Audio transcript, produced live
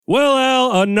Well,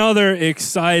 Al, another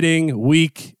exciting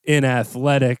week in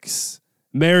athletics.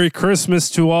 Merry Christmas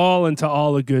to all and to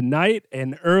all a good night.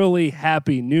 An early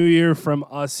Happy New Year from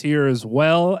us here as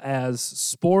well, as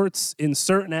sports in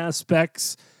certain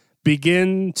aspects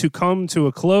begin to come to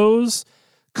a close.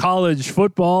 College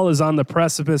football is on the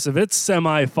precipice of its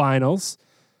semifinals.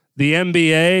 The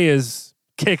NBA is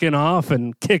kicking off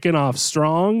and kicking off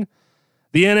strong.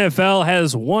 The NFL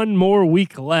has one more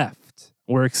week left.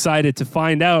 We're excited to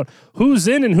find out who's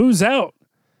in and who's out,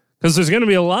 because there's going to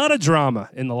be a lot of drama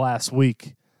in the last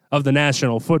week of the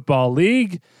National Football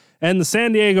League, and the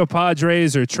San Diego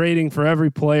Padres are trading for every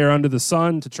player under the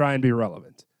sun to try and be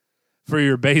relevant for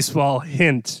your baseball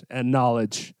hint and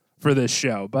knowledge for this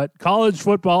show. But college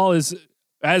football is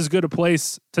as good a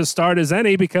place to start as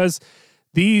any, because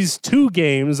these two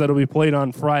games that will be played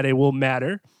on Friday will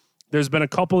matter. There's been a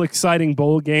couple exciting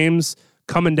bowl games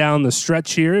coming down the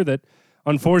stretch here that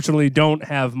unfortunately don't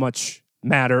have much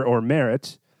matter or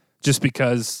merit, just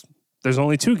because there's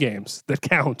only two games that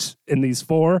count in these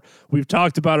four. We've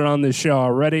talked about it on this show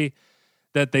already,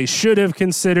 that they should have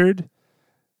considered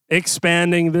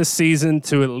expanding this season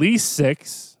to at least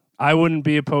 6. I wouldn't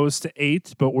be opposed to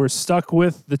 8, but we're stuck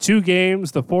with the two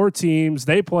games, the 4 teams.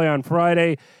 They play on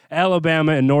Friday,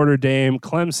 Alabama and Notre Dame,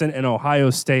 Clemson and Ohio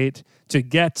State, to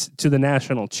get to the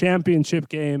national championship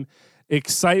game.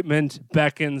 Excitement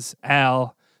beckons.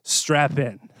 Al, strap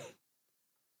in.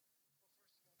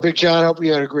 Big John, I hope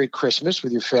you had a great Christmas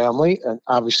with your family, and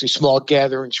obviously small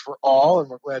gatherings for all, and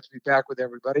we're glad to be back with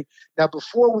everybody. Now,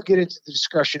 before we get into the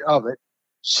discussion of it,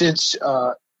 since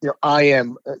I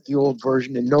am the old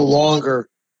version and no longer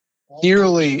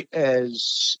nearly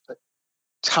as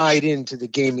tied into the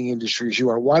gaming industry as you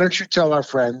are, why don't you tell our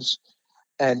friends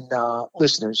and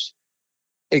listeners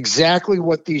exactly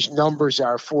what these numbers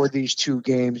are for these two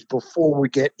games before we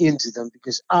get into them,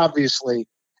 because obviously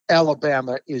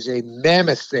Alabama is a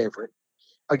mammoth favorite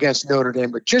against Notre Dame,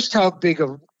 but just how big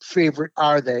a favorite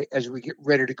are they as we get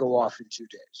ready to go off in 2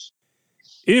 days?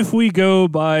 If we go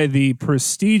by the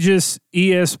prestigious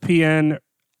ESPN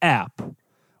app,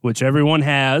 which everyone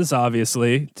has,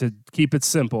 obviously, to keep it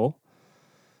simple,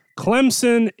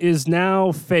 Clemson is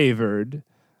now favored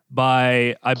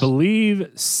by, I believe,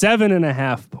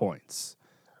 7.5 points.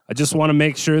 I just want to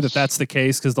make sure that that's the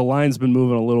case, because the line's been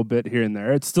moving a little bit here and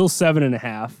there. It's still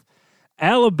 7.5.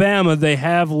 Alabama, they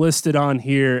have listed on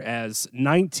here as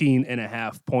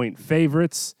 19.5 point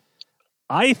favorites.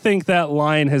 I think that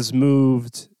line has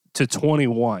moved to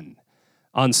 21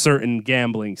 on certain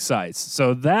gambling sites.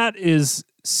 So that is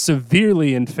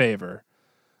severely in favor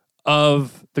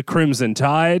of the Crimson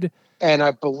Tide. And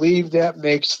I believe that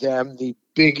makes them the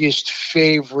biggest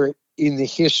favorite in the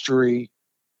history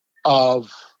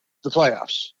of the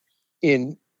playoffs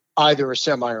in either a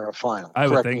semi or a final. I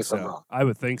would think so. I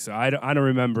would think so. I don't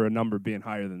remember a number being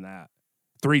higher than that.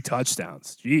 3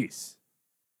 touchdowns. Jeez.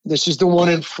 This is the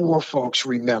 1-4, folks,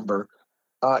 remember.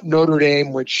 Notre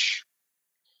Dame, which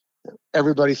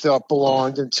everybody thought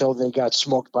belonged until they got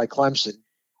smoked by Clemson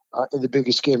in the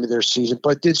biggest game of their season,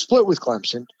 but did split with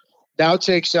Clemson, now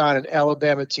takes on an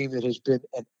Alabama team that has been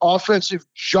an offensive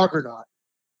juggernaut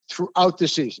throughout the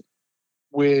season,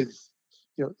 with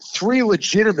 3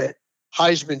 legitimate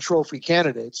Heisman Trophy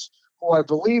candidates, who I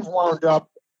believe wound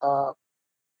up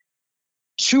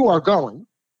 2 are going.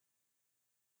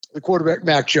 The quarterback,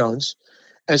 Mac Jones,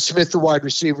 and Smith, the wide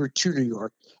receiver, to New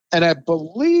York. And I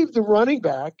believe the running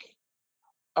back,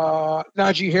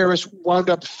 Najee Harris, wound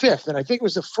up 5th. And I think it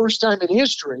was the first time in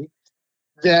history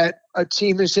that a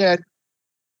team has had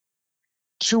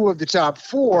 2 of the top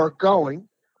 4 going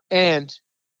and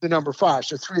the number 5.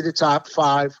 So 3 of the top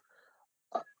 5,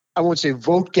 I won't say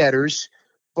vote getters,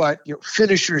 but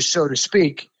finishers, so to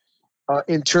speak,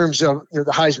 in terms of the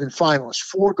Heisman finalists.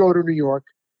 4 go to New York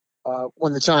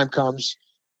when the time comes,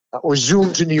 or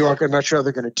Zoom to New York. I'm not sure how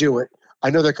they're going to do it.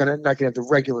 I know they're not going to have the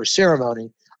regular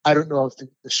ceremony. I don't know if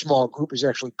the small group is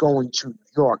actually going to New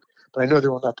York, but I know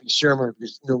there will not be a ceremony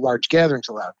because no large gatherings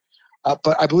allowed.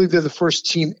 But I believe they're the first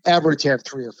team ever to have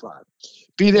 3 of 5.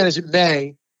 Be that as it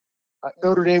may,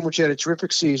 Notre Dame, which had a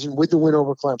terrific season with the win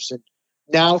over Clemson,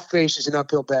 now faces an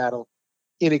uphill battle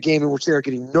in a game in which they're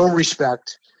getting no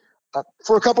respect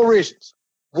for a couple of reasons.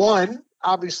 One,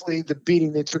 obviously the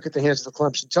beating they took at the hands of the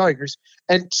Clemson Tigers,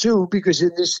 and 2, because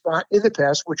in this spot in the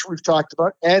past, which we've talked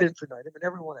about ad infinitum and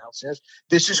everyone else has,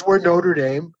 this is where Notre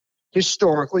Dame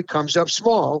historically comes up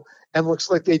small and looks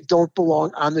like they don't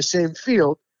belong on the same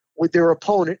field with their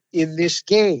opponent in this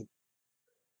game.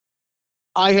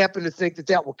 I happen to think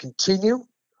that will continue.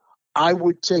 I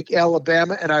would take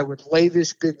Alabama and I would lay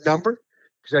this big number,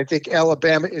 because I think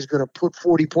Alabama is going to put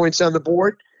 40 points on the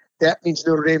board, that means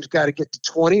Notre Dame's got to get to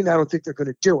 20, and I don't think they're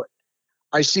going to do it.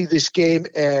 I see this game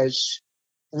as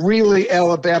really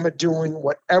Alabama doing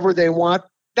whatever they want,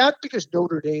 not because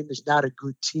Notre Dame is not a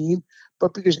good team,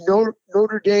 but because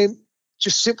Notre Dame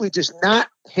just simply does not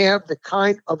have the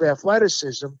kind of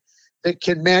athleticism that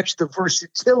can match the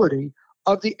versatility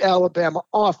of the Alabama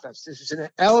offense. This is an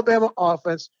Alabama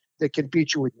offense that can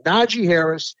beat you with Najee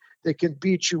Harris, that can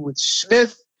beat you with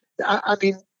Smith. I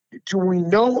mean, do we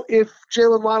know if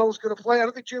Jalen Waddle is going to play? I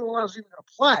don't think Jalen Waddle is even going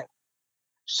to play.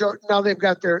 So now they've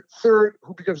got their third,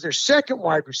 who becomes their second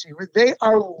wide receiver. They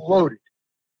are loaded.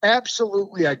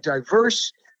 Absolutely a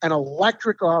diverse and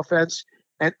electric offense.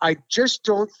 And I just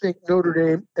don't think Notre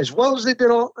Dame, as well as they've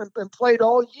been and played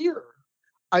all year,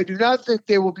 I do not think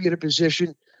they will be in a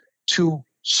position to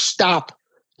stop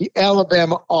the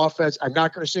Alabama offense. I'm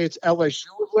not going to say it's LSU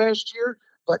of last year,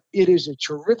 but it is a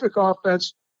terrific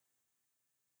offense.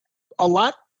 A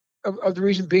lot of the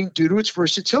reason being due to its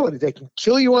versatility. They can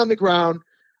kill you on the ground.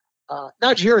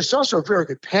 Najee Harris is also a very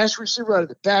good pass receiver out of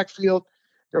the backfield.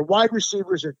 Their wide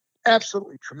receivers are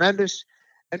absolutely tremendous.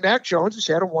 And Mac Jones has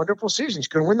had a wonderful season. He's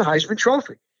going to win the Heisman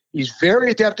Trophy. He's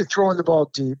very adept at throwing the ball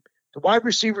deep. The wide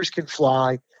receivers can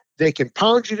fly. They can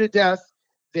pound you to death.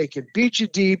 They can beat you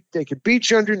deep. They can beat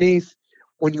you underneath.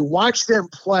 When you watch them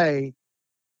play,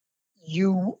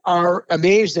 you are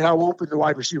amazed at how open the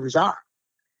wide receivers are.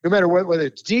 No matter whether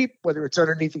it's deep, whether it's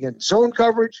underneath against zone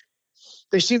coverage,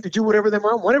 they seem to do whatever they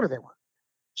want, whenever they want.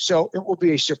 So it will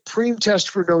be a supreme test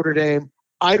for Notre Dame.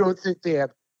 I don't think they have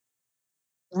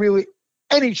really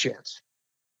any chance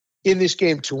in this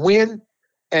game to win.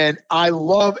 And I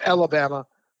love Alabama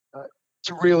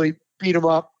to really beat them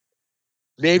up.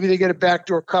 Maybe they get a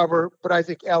backdoor cover, but I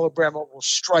think Alabama will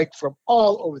strike from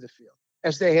all over the field,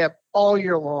 as they have all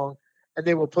year long, and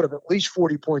they will put up at least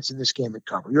 40 points in this game and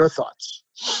cover. Your thoughts?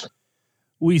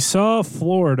 We saw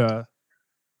Florida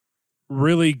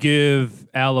really give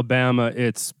Alabama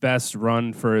its best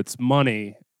run for its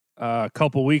money a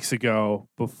couple weeks ago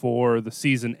before the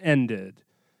season ended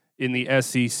in the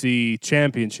SEC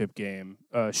championship game,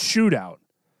 shootout,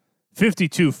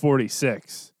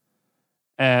 52-46.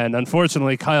 And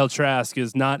unfortunately, Kyle Trask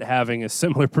is not having a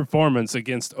similar performance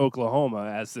against Oklahoma,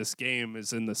 as this game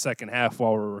is in the second half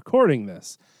while we're recording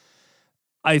this.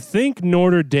 I think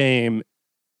Notre Dame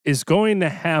is going to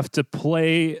have to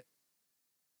play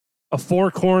a four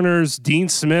corners Dean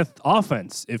Smith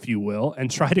offense, if you will,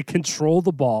 and try to control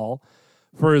the ball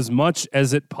for as much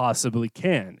as it possibly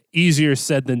can. Easier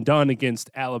said than done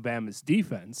against Alabama's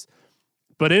defense.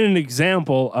 But in an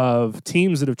example of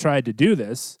teams that have tried to do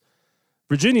this,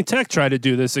 Virginia Tech tried to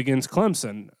do this against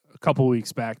Clemson a couple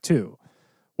weeks back too,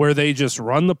 where they just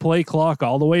run the play clock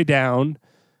all the way down,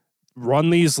 run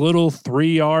these little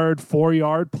 3-yard,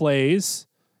 4-yard plays,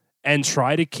 and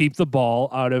try to keep the ball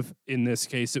out of, in this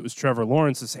case, it was Trevor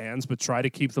Lawrence's hands, but try to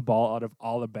keep the ball out of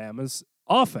Alabama's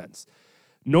offense.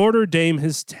 Notre Dame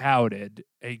has touted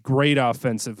a great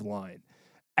offensive line.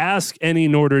 Ask any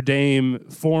Notre Dame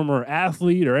former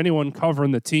athlete or anyone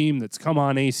covering the team that's come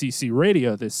on ACC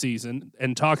radio this season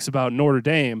and talks about Notre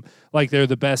Dame like they're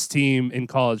the best team in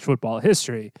college football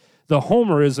history. The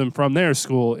homerism from their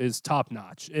school is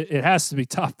top-notch. It has to be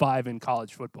top 5 in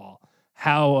college football.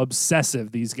 How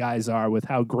obsessive these guys are with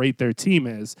how great their team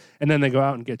is, and then they go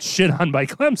out and get shit on by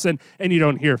Clemson, and you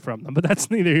don't hear from them. But that's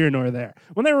neither here nor there.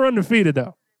 When they were undefeated,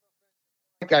 though,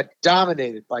 it got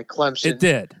dominated by Clemson. It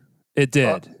did. It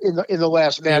did. In the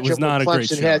last matchup, it was not a great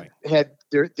showing. had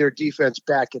their defense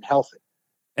back and healthy.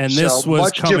 And this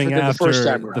was coming after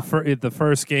the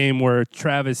first game where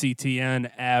Travis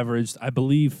Etienne averaged, I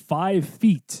believe, 5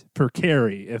 feet per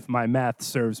carry, if my math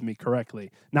serves me correctly.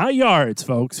 Not yards,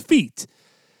 folks, feet.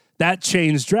 That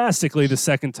changed drastically the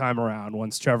second time around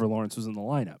once Trevor Lawrence was in the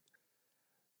lineup.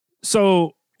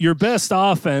 So your best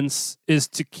offense is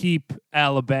to keep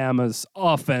Alabama's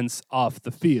offense off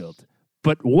the field.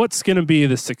 But what's going to be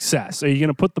the success? Are you going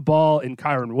to put the ball in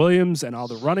Kyron Williams and all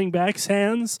the running backs'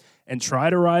 hands and try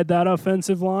to ride that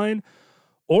offensive line?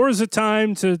 Or is it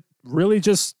time to really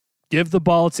just give the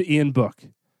ball to Ian Book?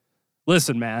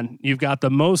 Listen, man, you've got the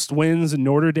most wins in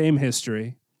Notre Dame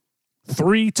history,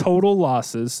 3 total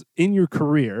losses in your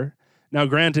career. Now,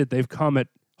 granted, they've come at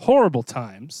horrible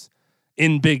times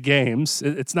in big games.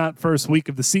 It's not first week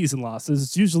of the season losses.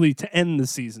 It's usually to end the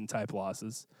season type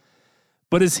losses.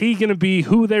 But is he going to be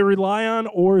who they rely on,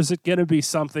 or is it going to be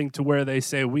something to where they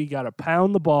say, we got to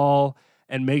pound the ball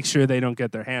and make sure they don't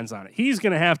get their hands on it? He's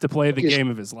going to have to play the game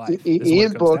of his life.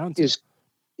 Ian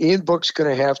Book's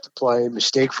going to have to play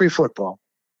mistake-free football.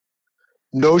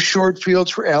 No short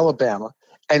fields for Alabama,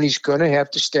 and he's going to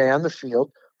have to stay on the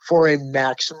field for a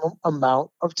maximum amount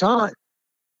of time.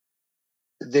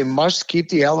 they must keep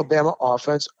the Alabama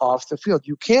offense off the field.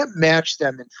 You can't match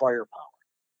them in firepower.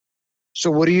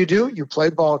 So what do? You play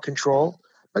ball control.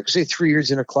 Like I say, 3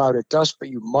 years in a cloud of dust, but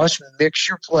you must mix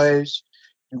your plays.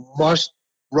 You must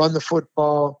run the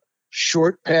football,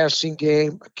 short passing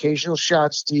game, occasional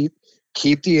shots deep,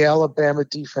 keep the Alabama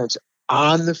defense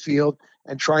on the field,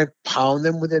 and try and pound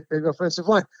them with that big offensive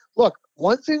line. Look,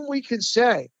 one thing we can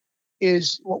say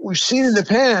is what we've seen in the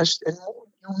past, and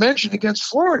you mentioned against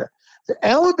Florida, the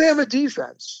Alabama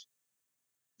defense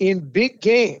in big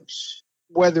games,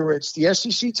 whether it's the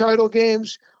SEC title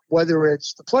games, whether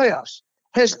it's the playoffs,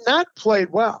 has not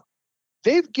played well.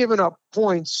 They've given up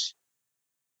points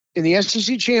in the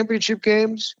SEC championship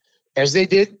games, as they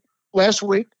did last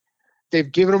week. They've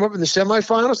given them up in the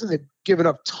semifinals, and they've given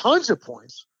up tons of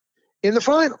points in the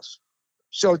finals.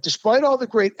 So despite all the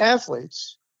great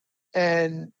athletes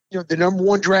and the number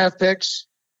one draft picks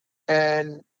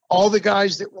and all the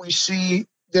guys that we see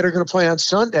that are going to play on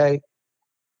Sunday,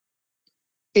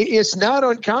 it's not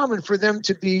uncommon for them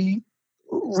to be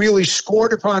really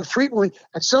scored upon frequently.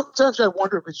 And sometimes I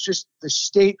wonder if it's just the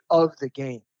state of the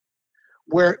game,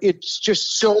 where it's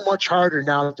just so much harder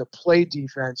now to play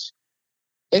defense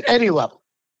at any level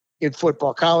in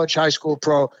football, college, high school,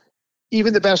 pro,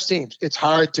 even the best teams. It's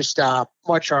hard to stop,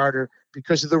 much harder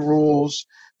because of the rules,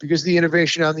 because of the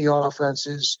innovation on the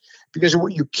offenses, because of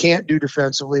what you can't do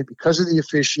defensively, because of the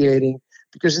officiating,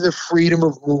 because of the freedom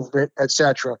of movement,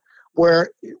 etc. Where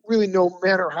really no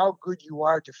matter how good you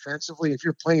are defensively, if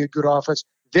you're playing a good offense,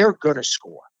 they're going to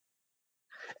score.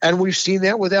 And we've seen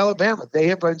that with Alabama. They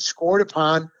have been scored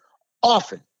upon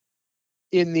often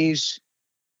in these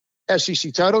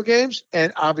SEC title games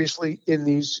and obviously in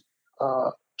these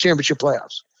championship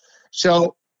playoffs.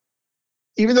 So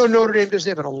even though Notre Dame doesn't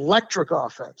have an electric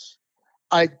offense,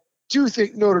 I do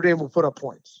think Notre Dame will put up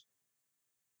points.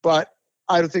 But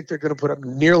I don't think they're going to put up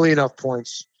nearly enough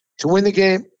points to win the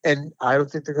game, and I don't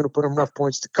think they're going to put enough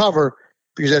points to cover,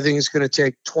 because I think it's going to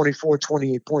take 24,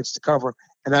 28 points to cover,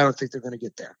 and I don't think they're going to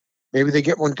get there. Maybe they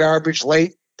get one garbage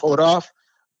late, pull it off,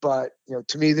 but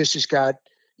to me this has got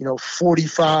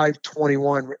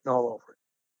 45-21 written all over it.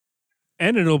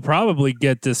 And it'll probably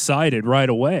get decided right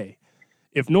away.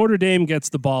 If Notre Dame gets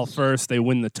the ball first, they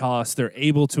win the toss, they're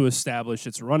able to establish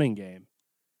its running game.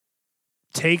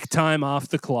 Take time off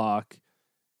the clock,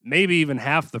 maybe even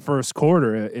half the first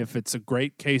quarter if it's a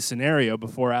great case scenario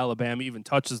before Alabama even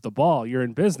touches the ball, you're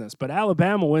in business. But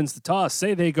Alabama wins the toss.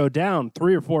 Say they go down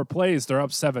 3 or 4 plays, they're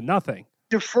up 7-0.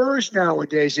 Defers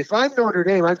nowadays. If I'm Notre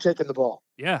Dame, I'm taking the ball.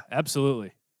 Yeah,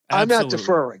 absolutely. I'm not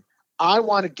deferring. I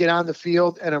want to get on the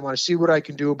field, and I want to see what I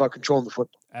can do about controlling the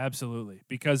football. Absolutely.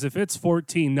 Because if it's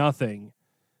 14-0,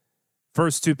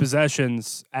 first 2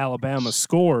 possessions, Alabama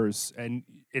scores, and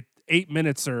 8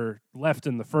 minutes are left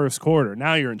in the first quarter,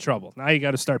 now you're in trouble. Now you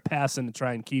got to start passing to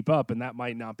try and keep up, and that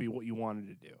might not be what you wanted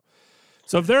to do.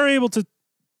 So if they're able to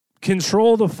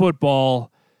control the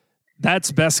football,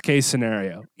 that's best case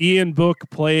scenario. Ian Book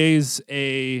plays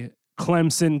a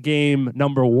Clemson game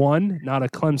number 1, not a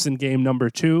Clemson game number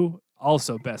 2,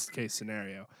 also best case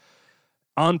scenario.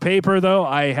 On paper, though,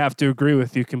 I have to agree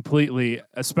with you completely,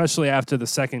 especially after the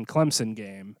second Clemson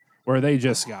game where they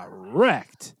just got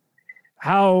wrecked.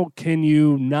 How can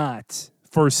you not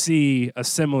foresee a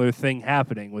similar thing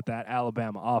happening with that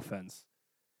Alabama offense?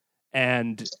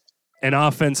 And an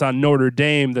offense on Notre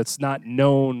Dame that's not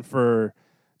known for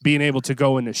being able to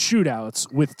go into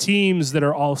shootouts with teams that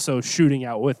are also shooting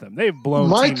out with them. They've blown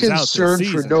teams out this season. My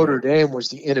concern for Notre Dame was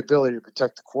the inability to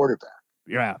protect the quarterback.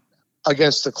 Yeah.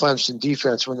 Against the Clemson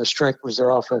defense when the strength was their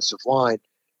offensive line,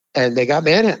 and they got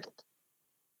manhandled.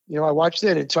 I watched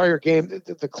that entire game.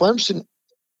 The Clemson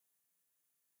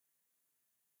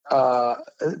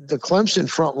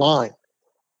front line,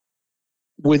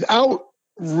 without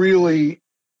really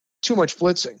too much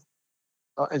blitzing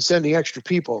and sending extra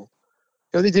people,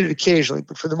 they did it occasionally,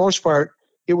 but for the most part,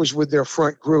 it was with their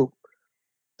front group,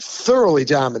 thoroughly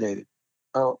dominated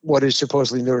what is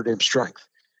supposedly Notre Dame's strength.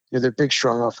 Their big,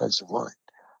 strong offensive line.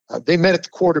 They met at the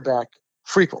quarterback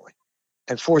frequently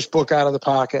and forced Book out of the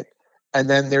pocket, and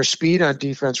then their speed on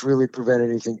defense really prevented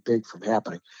anything big from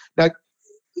happening. Now,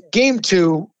 game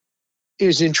 2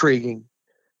 is intriguing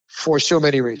for so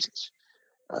many reasons.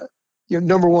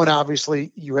 Number 1,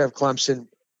 obviously, you have Clemson.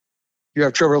 You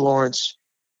have Trevor Lawrence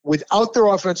without their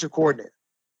offensive coordinator,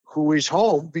 who is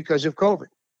home because of COVID.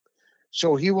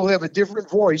 So he will have a different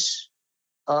voice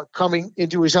coming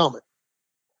into his helmet.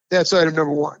 That's item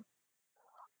number 1.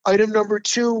 Item number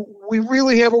 2, we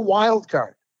really have a wild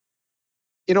card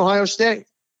in Ohio State.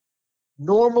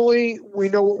 Normally, we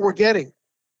know what we're getting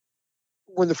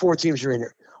when the 4 teams are in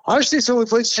here. Ohio State's only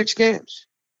played 6 games.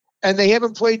 And they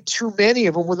haven't played too many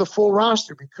of them with a full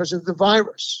roster because of the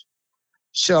virus.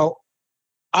 So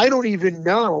I don't even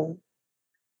know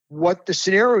what the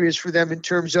scenario is for them in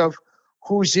terms of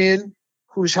who's in,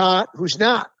 who's hot, who's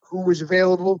not, who was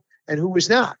available, and who was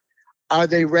not. Are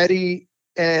they ready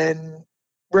and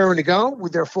raring to go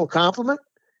with their full complement?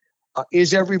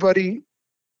 Is everybody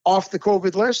off the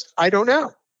COVID list? I don't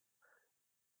know.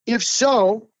 If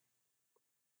so,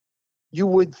 you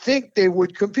would think they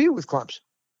would compete with Clemson,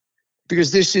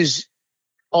 because this is,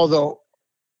 although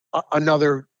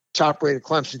another top-rated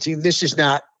Clemson team, this is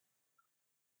not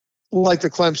like the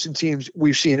Clemson teams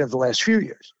we've seen of the last few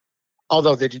years,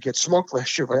 although they did get smoked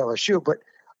last year by LSU. But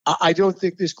I don't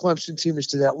think this Clemson team is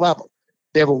to that level.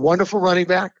 They have a wonderful running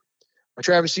back.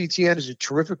 Travis Etienne is a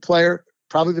terrific player,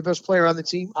 probably the best player on the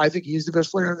team. I think he's the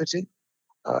best player on the team.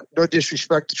 No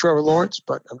disrespect to Trevor Lawrence,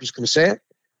 but I'm just going to say it.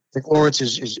 I think Lawrence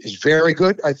is very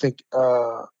good. I think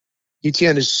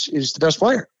Etienne is the best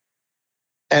player.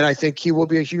 And I think he will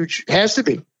be has to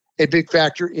be a big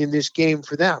factor in this game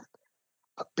for them.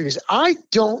 Because I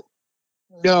don't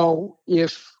know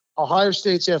if Ohio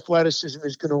State's athleticism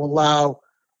is going to allow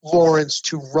Lawrence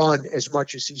to run as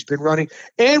much as he's been running,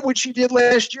 and which he did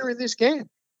last year in this game,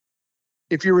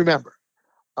 if you remember.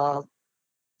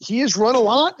 He has run a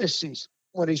lot this season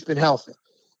when he's been healthy,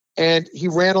 and he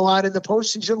ran a lot in the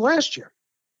postseason last year.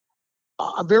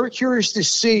 I'm very curious to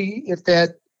see if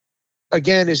that,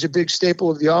 again, is a big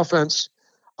staple of the offense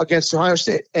against Ohio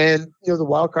State. And, the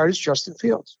wild card is Justin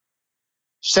Fields.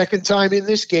 Second time in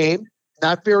this game,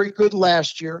 not very good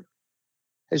last year,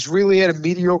 has really had a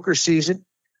mediocre season,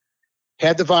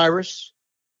 had the virus.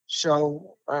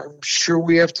 So I'm sure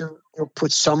we have to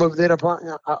put some of it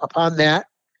upon that.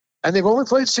 And they've only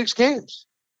played 6 games.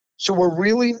 So we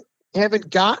really haven't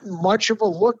gotten much of a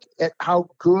look at how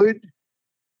good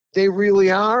they really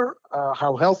are,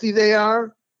 how healthy they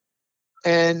are,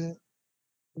 and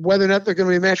whether or not they're going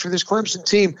to be a match for this Clemson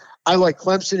team. I like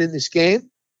Clemson in this game,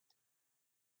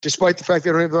 despite the fact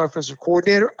they don't have an offensive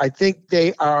coordinator. I think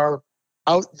they are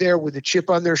out there with a chip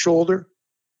on their shoulder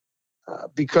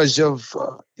because of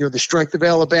the strength of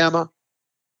Alabama.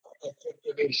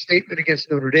 They made a statement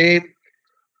against Notre Dame,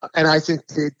 and I think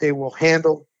they will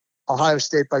handle Ohio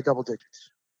State by double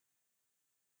digits.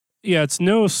 Yeah, it's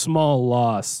no small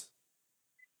loss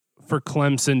for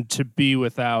Clemson to be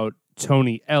without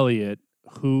Tony Elliott,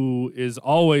 who is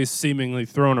always seemingly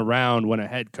thrown around when a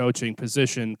head coaching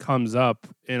position comes up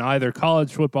in either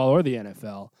college football or the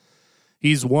NFL.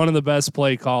 He's one of the best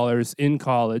play callers in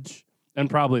college, and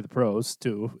probably the pros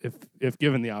too, if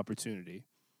given the opportunity.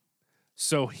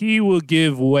 So he will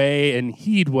give way and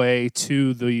heed way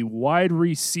to the wide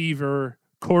receiver,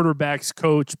 quarterbacks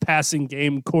coach, passing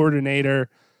game coordinator,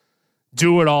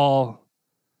 do it all,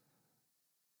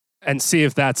 and see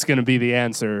if that's going to be the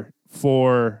answer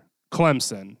for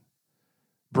Clemson.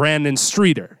 Brandon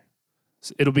Streeter.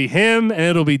 It'll be him and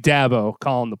it'll be Dabo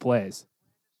calling the plays.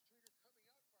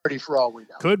 For all we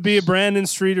know. Could be a Brandon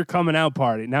Streeter coming out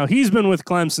party. Now, he's been with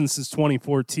Clemson since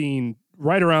 2014,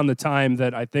 right around the time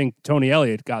that I think Tony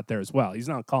Elliott got there as well. He's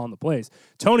not calling the plays.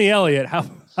 Tony Elliott,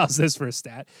 how's this for a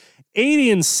stat?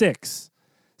 80-6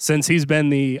 since he's been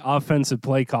the offensive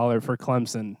play caller for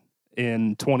Clemson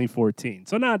in 2014.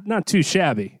 So not too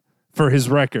shabby for his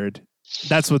record.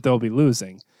 That's what they'll be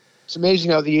losing. It's amazing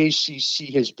how the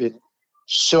ACC has been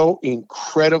so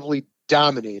incredibly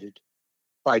dominated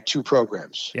by 2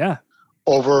 programs. Yeah.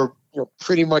 Over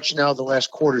pretty much now the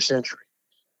last quarter century.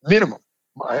 Minimum.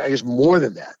 I guess more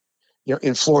than that.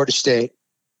 In Florida State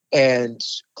and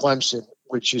Clemson,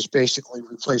 which has basically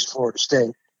replaced Florida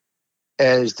State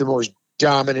as the most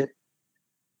dominant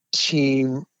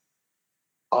team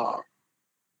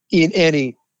in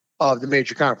any of the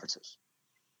major conferences.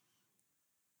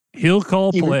 He'll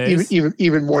call plays.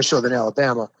 Even more so than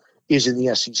Alabama is in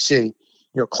the SEC.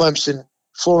 Clemson,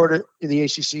 Florida in the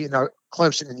ACC, and now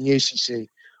Clemson in the ACC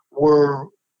were,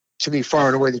 to me, far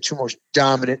and away the 2 most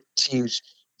dominant teams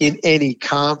in any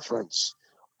conference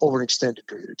over an extended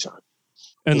period of time.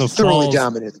 And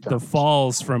the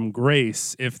falls from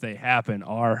grace, if they happen,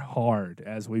 are hard,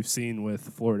 as we've seen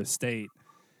with Florida State.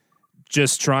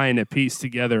 Just trying to piece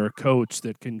together a coach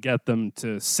that can get them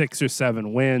to 6 or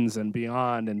 7 wins and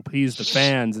beyond and please the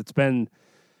fans. It's been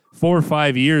 4 or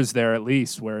 5 years there at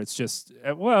least where it's just,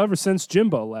 ever since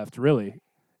Jimbo left, really.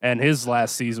 And his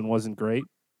last season wasn't great.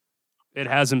 It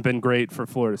hasn't been great for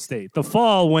Florida State. The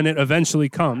fall, when it eventually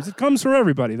comes, it comes for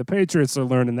everybody. The Patriots are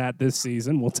learning that this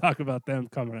season. We'll talk about them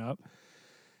coming up.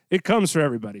 It comes for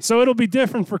everybody. So it'll be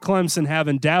different for Clemson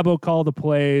having Dabo call the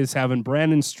plays, having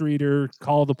Brandon Streeter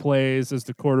call the plays as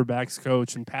the quarterback's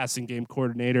coach and passing game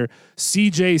coordinator.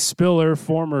 CJ Spiller,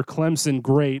 former Clemson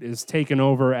great, is taken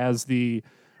over as the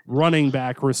running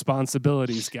back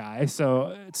responsibilities guy.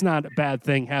 So it's not a bad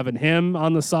thing having him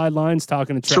on the sidelines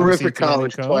talking to Travis Terrific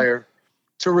college player.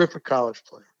 Terrific college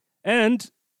player. And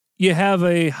you have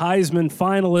a Heisman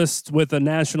finalist with a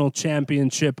national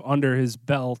championship under his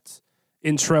belt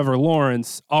in Trevor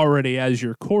Lawrence already as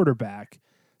your quarterback,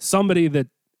 somebody that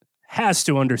has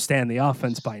to understand the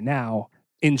offense by now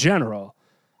in general.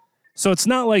 So it's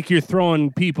not like you're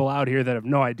throwing people out here that have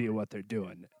no idea what they're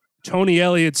doing. Tony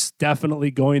Elliott's definitely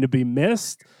going to be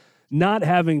missed. Not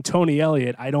having Tony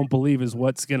Elliott, I don't believe, is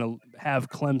what's going to have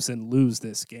Clemson lose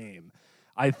this game.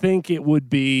 I think it would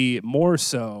be more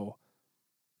so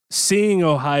seeing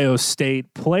Ohio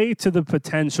State play to the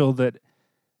potential that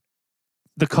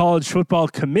the College Football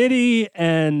Committee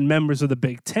and members of the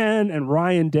Big Ten and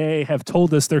Ryan Day have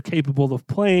told us they're capable of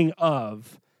playing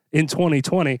of in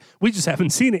 2020. We just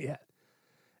haven't seen it yet.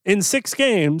 In 6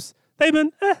 games, they've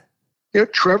been,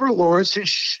 Trevor Lawrence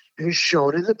has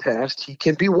shown in the past he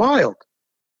can be wild.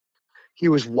 He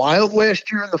was wild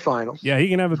last year in the finals. Yeah, he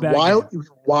can have a bad game. He was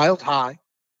wild high.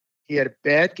 He had a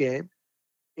bad game.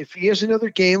 If he has another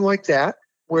game like that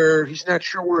where he's not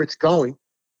sure where it's going,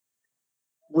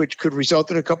 which could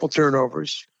result in a couple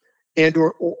turnovers and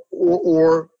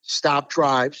or stop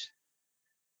drives.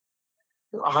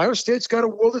 Ohio State's got a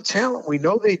world of talent. We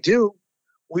know they do.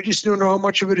 We just don't know how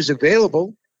much of it is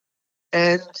available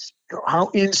and how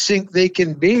in sync they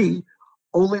can be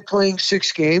only playing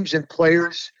 6 games and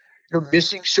players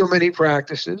missing so many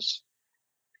practices.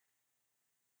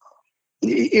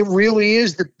 It really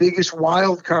is the biggest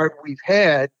wild card we've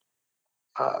had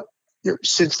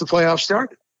since the playoffs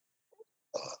started.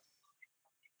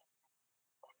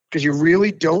 Because you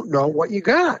really don't know what you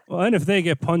got. Well, and if they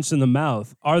get punched in the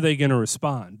mouth, are they going to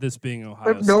respond? This being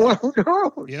Ohio State. No one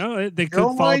knows. They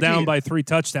could fall down by 3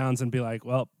 touchdowns and be like,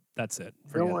 well, that's it.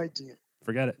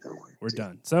 Forget it. We're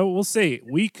done. So we'll see.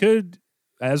 We could,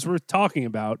 as we're talking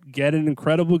about, get an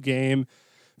incredible game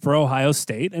for Ohio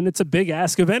State, and it's a big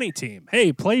ask of any team.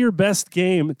 Hey, play your best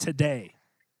game today.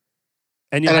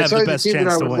 And you'll have the best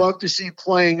chance to win. I would love to see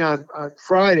playing on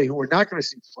Friday, who we're not going to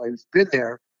see play, who's been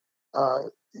there,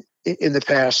 in the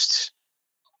past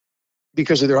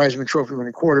because of their Heisman Trophy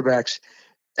winning quarterbacks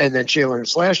and then Jalen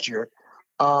Hurts last year.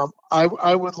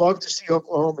 I would love to see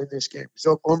Oklahoma in this game because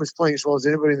Oklahoma's playing as well as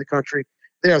anybody in the country.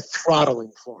 They are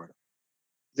throttling Florida.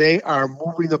 They are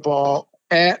moving the ball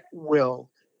at will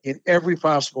in every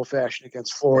possible fashion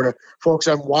against Florida. Folks,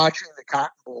 I'm watching the Cotton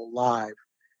Bowl live,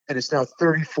 and it's now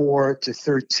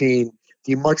 34-13,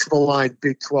 the much maligned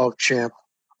Big 12 champ,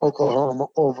 Oklahoma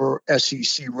over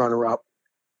SEC runner-up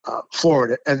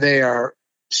Florida, and they are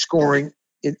scoring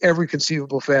in every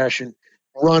conceivable fashion,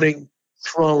 running,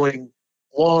 throwing,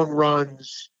 long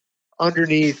runs,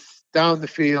 underneath, down the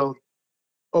field.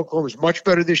 Oklahoma is much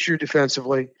better this year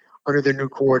defensively under their new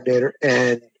coordinator,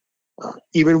 and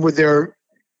even with their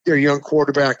young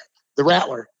quarterback, the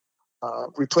Rattler,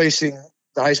 replacing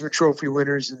the Heisman Trophy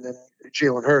winners and then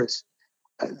Jalen Hurts,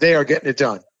 they are getting it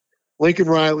done. Lincoln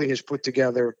Riley has put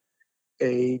together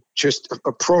a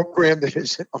program that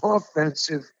is an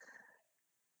offensive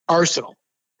arsenal,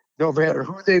 no matter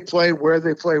who they play, where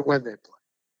they play, when they play.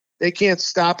 They can't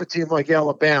stop a team like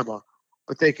Alabama,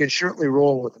 but they can certainly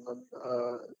roll with them.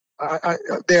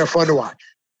 They are fun to watch.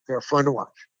 They are fun to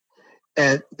watch.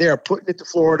 And they are putting it to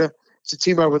Florida. It's a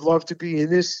team I would love to be in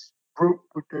this group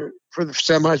for the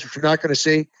semis, which you're not going to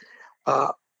see.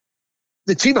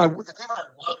 The team I wanted to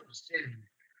see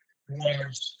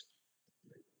was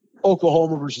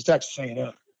Oklahoma versus Texas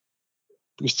A&M.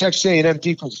 Because Texas A&M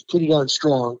defense is pretty darn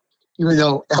strong, even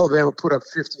though Alabama put up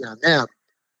 50 on them.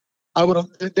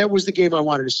 That was the game I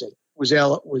wanted to see. Was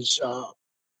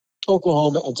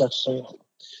Oklahoma and Texas A&M.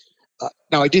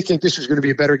 Now, I did think this was going to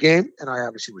be a better game, and I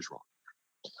obviously was wrong.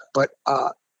 But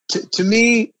to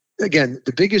me, again,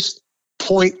 the biggest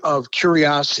point of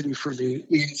curiosity for me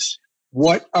is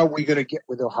what are we going to get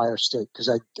with Ohio State? Because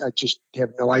I just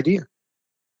have no idea.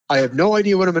 I have no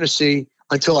idea what I'm going to see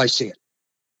until I see it.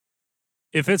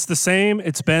 If it's the same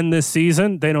it's been this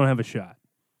season, they don't have a shot.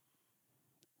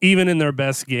 Even in their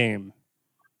best game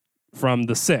from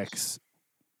the 6,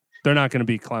 they're not going to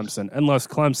beat Clemson unless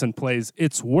Clemson plays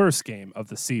its worst game of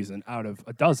the season out of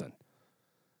a dozen.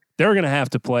 They're going to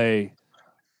have to play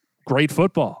great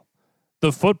football.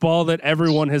 The football that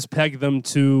everyone has pegged them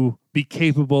to be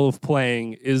capable of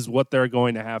playing is what they're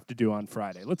going to have to do on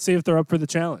Friday. Let's see if they're up for the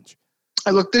challenge.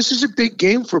 Look, this is a big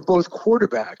game for both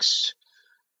quarterbacks.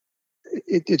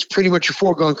 it's pretty much a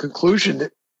foregone conclusion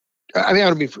that, I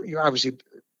don't mean, obviously,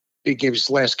 big game is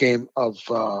the last game of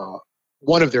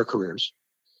one of their careers,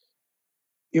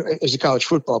 as a college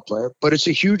football player, but it's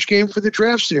a huge game for the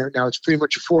draft scenario. Now, it's pretty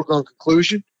much a foregone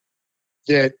conclusion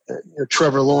that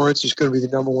Trevor Lawrence is going to be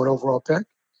the number one overall pick.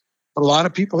 But a lot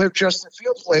of people have Justin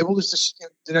Fields labeled as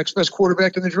the next best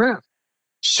quarterback in the draft.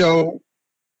 So,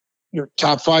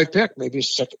 top 5 pick, maybe the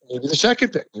second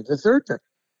pick, maybe the third pick.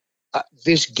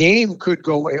 This game could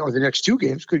go away, or the next 2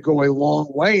 games could go a long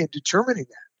way in determining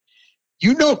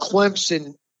that.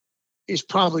 Clemson is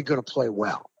probably going to play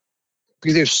well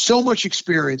because there's so much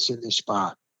experience in this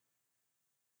spot.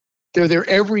 They're there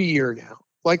every year now,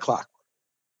 like clockwork.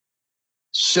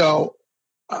 So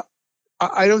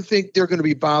I don't think they're going to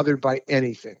be bothered by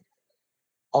anything.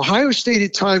 Ohio State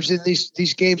at times in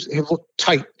these games have looked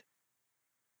tight.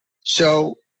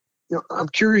 So I'm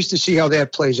curious to see how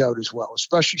that plays out as well,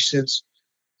 especially since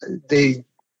they,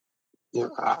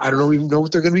 I don't even know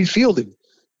what they're going to be fielding,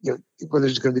 whether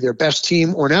it's going to be their best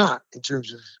team or not in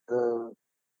terms of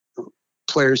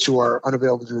players who are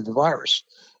unavailable due to the virus.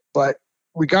 But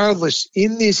regardless,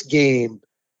 in this game,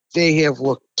 they have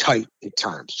looked tight at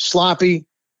times, sloppy,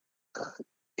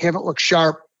 haven't looked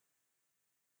sharp,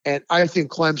 and I think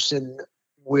Clemson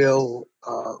will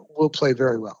play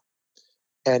very well.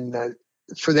 And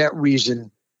for that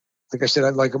reason, like I said, I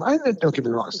like them. Don't get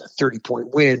me wrong, it's a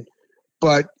 30-point win,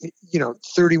 but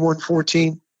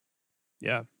 31-14,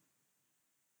 yeah,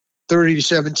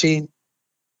 30-17,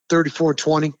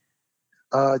 34-20,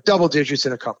 double digits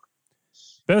in a cover.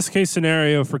 Best case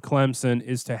scenario for Clemson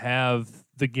is to have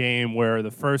the game where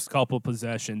the first couple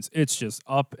possessions, it's just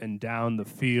up and down the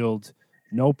field,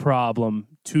 no problem,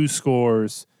 2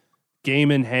 scores,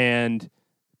 game in hand,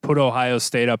 put Ohio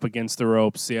State up against the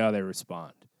ropes, see how they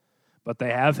respond. But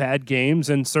they have had games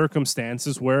and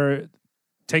circumstances where it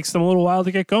takes them a little while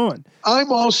to get going.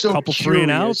 I'm also a couple curious, 3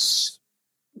 and outs,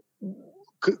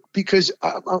 because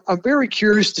I'm very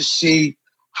curious to see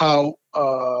how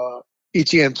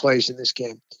Etienne plays in this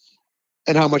game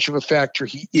and how much of a factor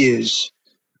he is,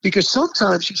 because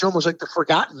sometimes he's almost like the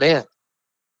forgotten man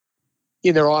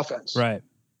in their offense. Right.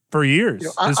 For years,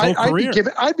 his whole career.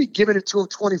 I'd be giving it to him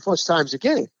 20-plus times a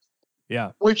game.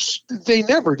 Yeah. Which they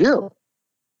never do.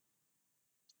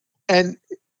 And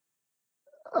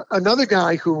another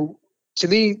guy who, to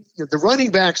me, the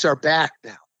running backs are back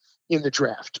now in the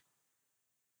draft.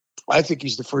 I think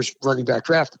he's the first running back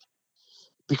drafted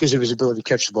because of his ability to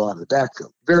catch the ball out of the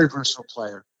backfield. Very versatile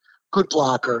player, good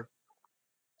blocker,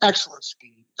 excellent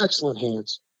speed, excellent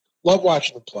hands. Love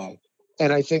watching him play.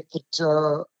 And I think that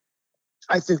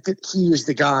he is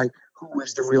the guy who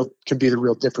can be the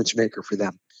real difference maker for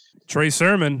them. Trey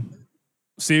Sermon,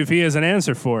 see if he has an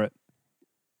answer for it.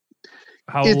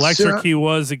 How electric he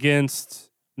was against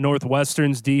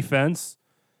Northwestern's defense.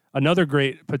 Another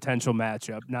great potential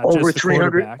matchup, not over just the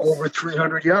quarterbacks. Over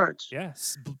 300 yards.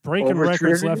 Yes, breaking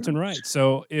records left and right.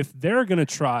 So if they're going to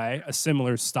try a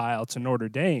similar style to Notre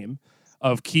Dame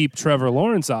of keep Trevor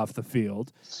Lawrence off the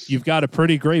field, you've got a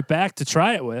pretty great back to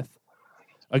try it with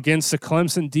against a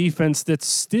Clemson defense that's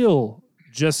still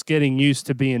just getting used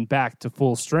to being back to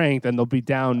full strength, and they'll be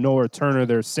down Noah Turner,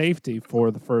 their safety,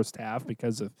 for the first half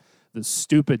because of the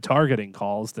stupid targeting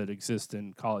calls that exist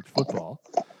in college football.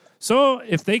 So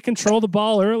if they control the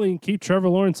ball early and keep Trevor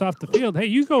Lawrence off the field, hey,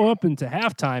 you go up into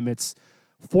halftime, it's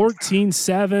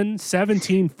 14-7,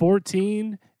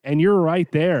 17-14, and you're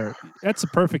right there. That's a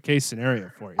perfect case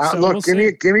scenario for you. So look, give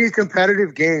me a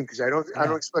competitive game because I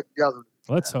don't expect the other.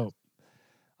 Let's hope.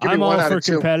 I'm all for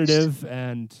competitive,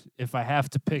 and if I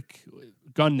have to pick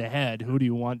gun to head, who do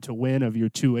you want to win of your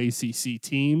 2 ACC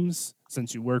teams,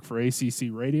 since you work for ACC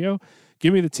Radio?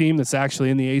 Give me the team that's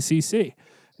actually in the ACC.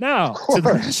 Now, to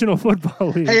the National Football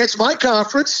League. Hey, it's my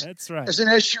conference. That's right. As an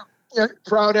SU,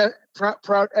 proud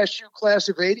SU class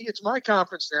of 80, it's my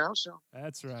conference now. So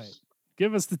that's right.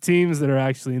 Give us the teams that are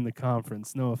actually in the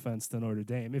conference. No offense to Notre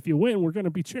Dame. If you win, we're going to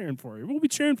be cheering for you. We'll be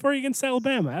cheering for you against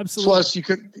Alabama. Absolutely. Plus, you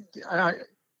could.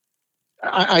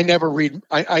 I never read.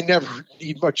 I never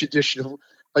need much additional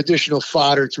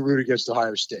fodder to root against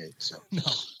Ohio State. So. No.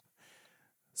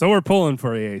 So we're pulling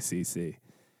for the ACC.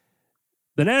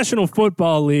 The National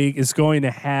Football League is going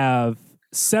to have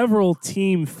several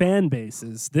team fan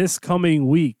bases this coming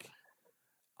week.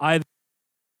 Either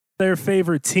their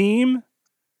favorite team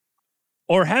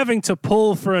or having to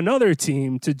pull for another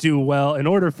team to do well in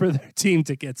order for their team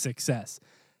to get success.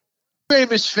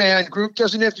 Famous fan group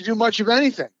doesn't have to do much of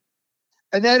anything.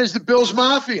 And that is the Bills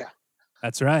Mafia.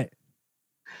 That's right.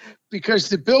 Because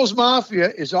the Bills Mafia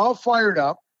is all fired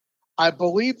up. I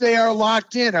believe they are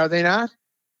locked in, are they not?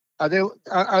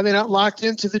 Are they not locked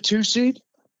into the 2 seed?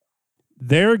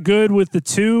 They're good with the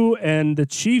 2, and the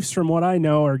Chiefs, from what I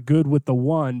know, are good with the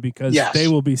 1 because they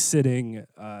will be sitting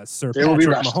Sir Patrick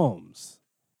Mahomes.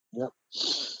 Yep.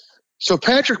 So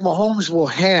Patrick Mahomes will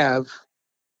have,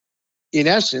 in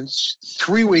essence,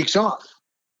 3 weeks off.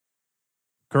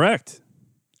 Correct.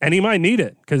 And he might need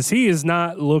it because he has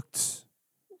not looked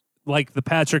like the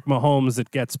Patrick Mahomes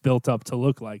that gets built up to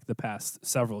look like the past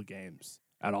several games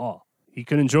at all. He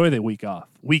could enjoy the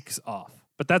weeks off.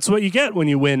 But that's what you get when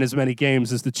you win as many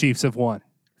games as the Chiefs have won.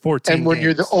 14 And when games.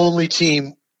 you're the only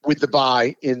team with the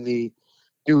bye in the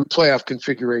new playoff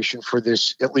configuration for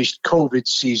this, at least COVID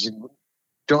season.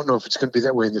 Don't know if it's going to be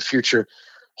that way in the future.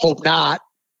 Hope not.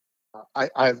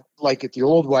 I like it the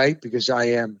old way because I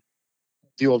am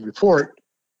the old report.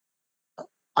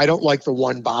 I don't like the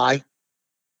 1 bye.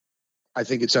 I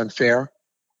think it's unfair.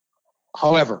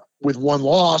 However, with 1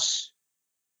 loss,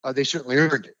 they certainly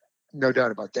earned it. No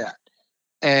doubt about that.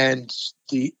 And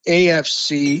the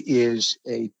AFC is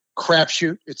a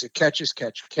crapshoot. It's a catch as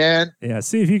catch can. Yeah,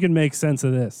 see if you can make sense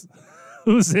of this.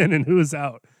 Who's in and who's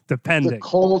out, depending. The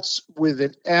Colts with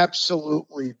an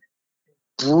absolutely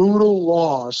brutal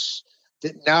loss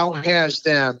that now has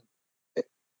them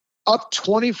up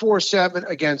 24-7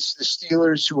 against the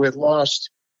Steelers, who had lost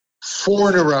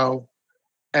 4 in a row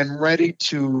and ready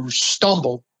to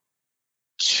stumble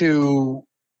to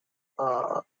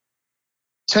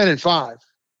 10-5.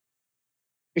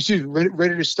 Excuse me,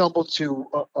 ready to stumble to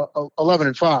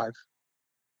 11-5.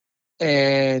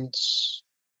 And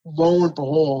lo and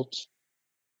behold,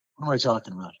 what am I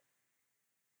talking about?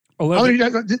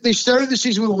 11. They started the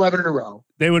season with 11 in a row.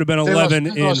 They would have been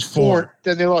 11 in 4.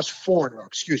 Then they lost 4 in a row.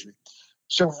 Excuse me.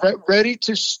 So ready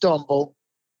to stumble.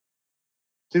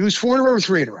 They lose 4 in a row or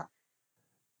 3 in a row?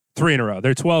 3 in a row.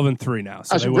 They're 12-3 now.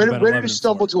 So ready to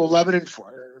stumble to 11-4.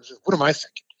 What am I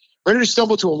thinking? Ready to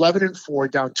stumble to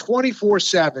 11-4, down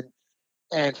 24-7,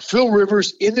 and Phil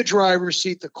Rivers in the driver's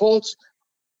seat. The Colts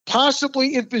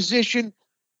possibly in position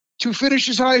to finish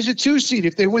as high as a 2 seed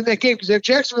if they win that game because they have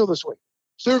Jacksonville this week.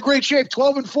 So they're in great shape.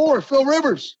 12-4. Phil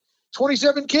Rivers,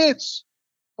 27 kids.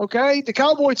 Okay, the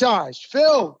Cowboy ties.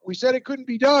 Phil, we said it couldn't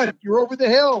be done. You're over the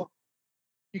hill.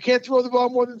 You can't throw the ball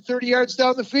more than 30 yards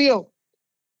down the field.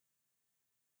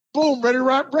 Boom, ready to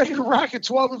rock at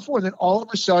 12-4. Then all of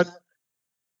a sudden,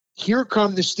 here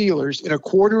come the Steelers in a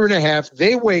quarter and a half.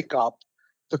 They wake up.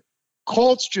 The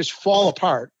Colts just fall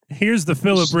apart. Here's the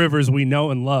Phillip Rivers we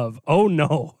know and love. Oh,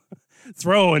 no.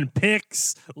 Throwing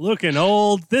picks, looking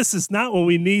old. This is not what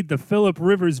we need, the Phillip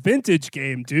Rivers vintage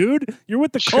game, dude. You're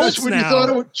with the Colts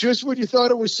now. Just when you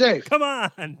thought it was safe. Come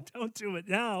on. Don't do it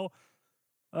now.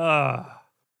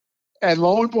 And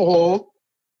lo and behold,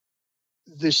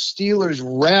 the Steelers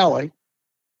rally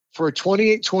for a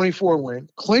 28-24 win,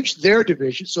 clinch their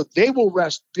division, so they will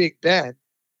rest Big Ben.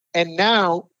 And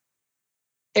now,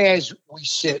 as we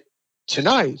sit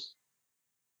tonight,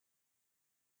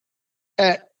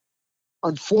 at,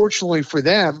 unfortunately for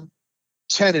them,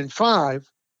 10-5,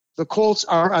 the Colts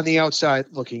are on the outside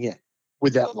looking in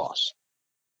with that loss.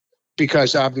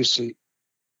 Because obviously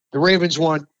the Ravens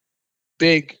won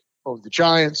big over the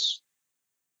Giants.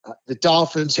 The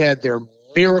Dolphins had their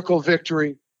miracle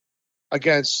victory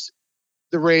against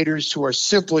the Raiders, who are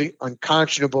simply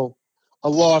unconscionable. A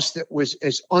loss that was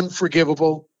as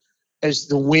unforgivable as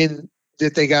the win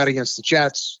that they got against the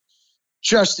Jets.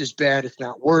 Just as bad, if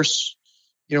not worse,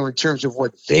 in terms of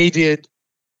what they did,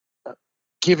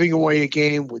 giving away a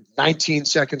game with 19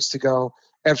 seconds to go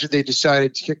after they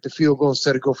decided to kick the field goal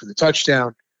instead of go for the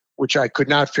touchdown, which I could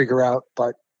not figure out.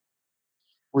 But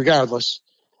regardless,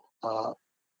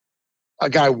 a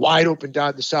guy wide open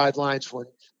down the sidelines when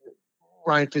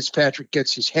Ryan Fitzpatrick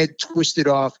gets his head twisted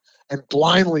off and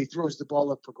blindly throws the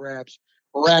ball up for grabs.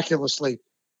 Miraculously,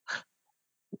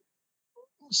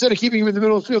 instead of keeping him in the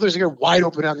middle of the field, there's a guy wide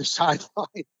open on the sideline.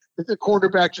 The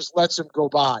quarterback just lets him go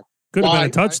by. Could have been a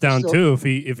touchdown too if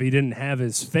he didn't have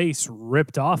his face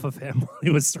ripped off of him while he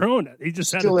was throwing it. He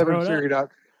just had to throw haven't figured out.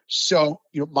 So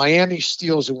Miami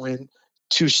steals a win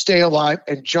to stay alive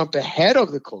and jump ahead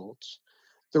of the Colts.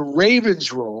 The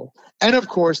Ravens roll, and of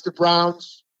course the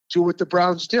Browns do what the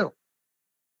Browns do.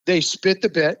 They spit the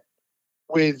bit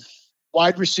with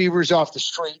wide receivers off the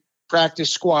street, practice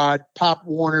squad, Pop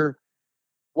Warner,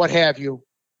 what have you.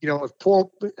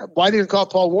 Why they didn't call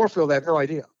Paul Warfield, I have no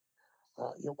idea.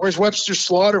 Where's Webster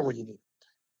Slaughter when you need him?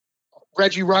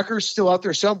 Reggie Rucker's still out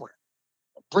there somewhere.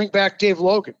 Bring back Dave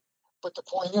Logan. But the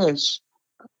point is,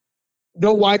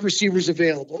 no wide receivers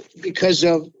available because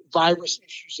of virus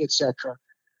issues, etc.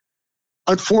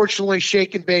 Unfortunately,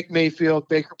 shake and bake Mayfield.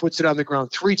 Baker puts it on the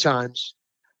ground 3 times.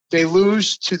 They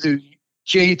lose to the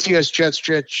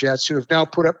Jets, who have now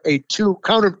put up a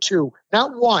count of two,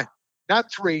 not one,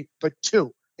 not three, but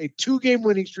two, a 2-game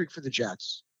winning streak for the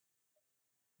Jets,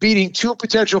 beating two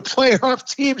potential playoff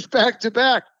teams back to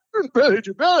back. Belly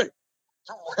to belly.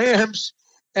 The Rams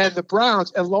and the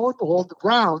Browns. And lo and behold, the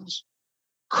Browns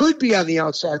could be on the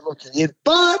outside looking in.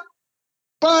 But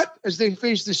as they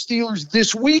face the Steelers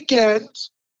this weekend,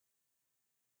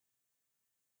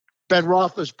 Ben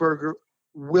Roethlisberger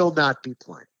will not be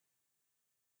playing.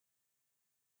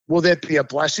 Will that be a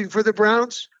blessing for the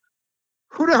Browns?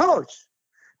 Who knows?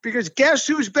 Because guess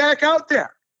who's back out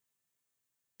there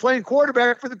playing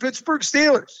quarterback for the Pittsburgh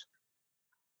Steelers?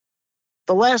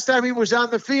 The last time he was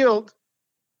on the field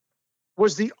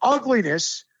was the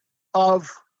ugliness of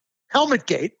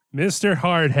Helmetgate. Mr.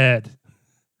 Hardhead.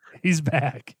 He's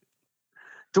back.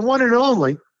 The one and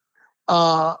only.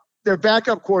 Their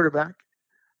backup quarterback,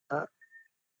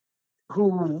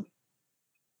 who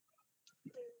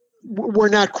we're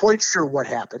not quite sure what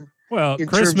happened. Well,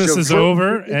 Christmas is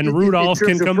over and Rudolph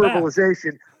can come back.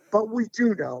 But we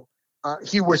do know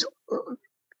he was,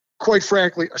 quite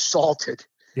frankly, assaulted.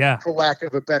 Yeah, for lack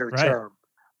of a better term.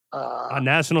 On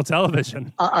national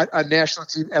television. On national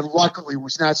TV, and luckily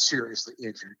was not seriously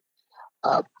injured.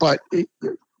 But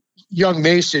young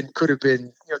Mason could have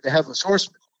been the headless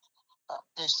horseman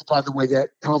based upon the way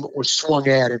that helmet was swung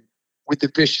at him with the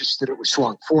vicious that it was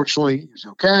swung. Fortunately, he was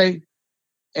okay.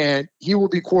 And he will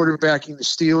be quarterbacking the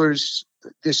Steelers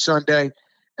this Sunday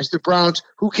as the Browns,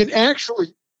 who can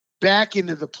actually back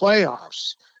into the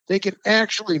playoffs. They can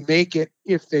actually make it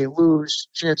if they lose.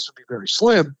 Chances will be very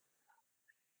slim.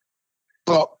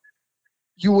 But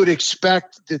you would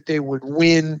expect that they would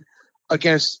win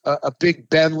against a big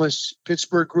Benless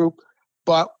Pittsburgh group.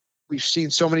 But we've seen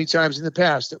so many times in the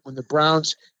past that when the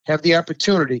Browns have the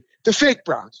opportunity, the fake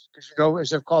Browns, because,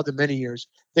 as I've called them many years,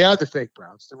 they are the fake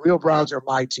Browns. The real Browns are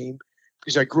my team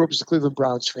because I grew up as a Cleveland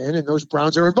Browns fan, and those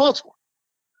Browns are in Baltimore.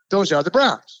 Those are the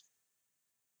Browns.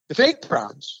 The fake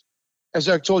Browns, as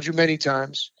I've told you many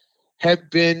times, have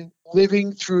been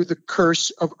living through the curse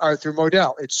of Arthur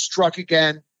Modell. It struck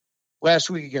again last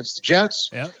week against the Jets.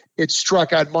 Yep. It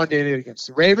struck on Monday night against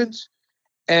the Ravens.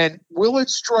 And will it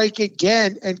strike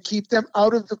again and keep them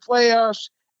out of the playoffs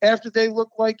after they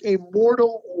look like a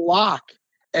mortal lock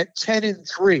at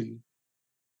 10-3?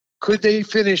 Could they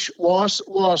finish loss,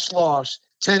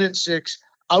 10-6,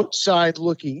 outside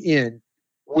looking in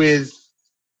with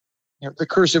the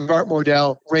curse of Art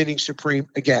Modell reigning supreme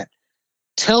again?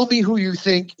 Tell me who you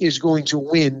think is going to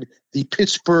win the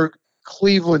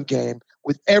Pittsburgh-Cleveland game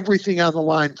with everything on the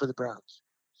line for the Browns.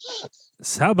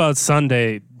 So how about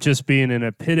Sunday just being an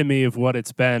epitome of what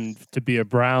it's been to be a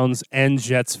Browns and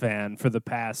Jets fan for the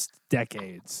past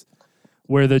decades,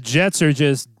 where the Jets are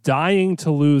just dying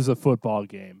to lose a football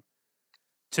game,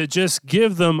 to just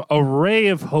give them a ray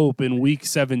of hope in Week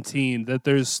 17 that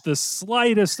there's the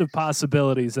slightest of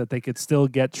possibilities that they could still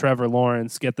get Trevor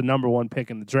Lawrence, get the number 1 pick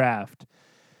in the draft.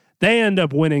 They end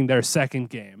up winning their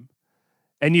second game.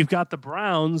 And you've got the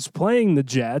Browns playing the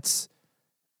Jets,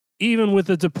 even with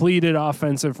a depleted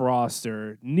offensive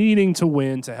roster, needing to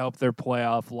win to help their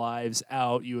playoff lives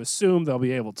out. You assume they'll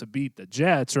be able to beat the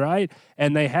Jets, right?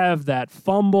 And they have that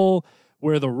fumble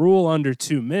where the rule under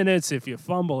 2 minutes, if you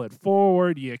fumble it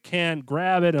forward, you can't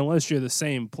grab it unless you're the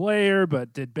same player.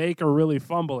 But did Baker really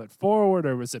fumble it forward,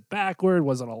 or was it backward?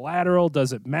 Was it a lateral?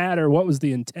 Does it matter? What was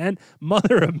the intent?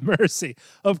 Mother of mercy.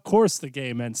 Of course the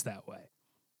game ends that way.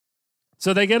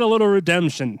 So they get a little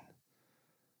redemption.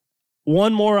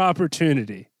 One more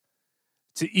opportunity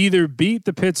to either beat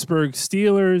the Pittsburgh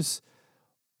Steelers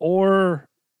or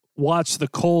watch the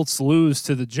Colts lose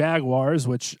to the Jaguars,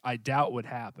 which I doubt would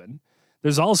happen.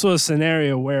 There's also a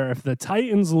scenario where if the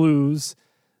Titans lose,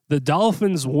 the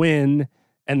Dolphins win,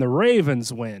 and the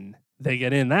Ravens win, they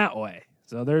get in that way.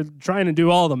 So they're trying to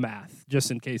do all the math just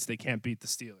in case they can't beat the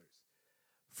Steelers.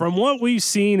 From what we've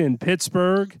seen in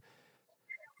Pittsburgh,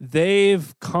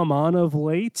 they've come on of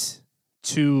late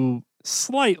to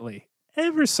slightly,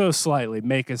 ever so slightly,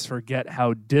 make us forget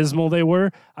how dismal they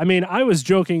were. I mean, I was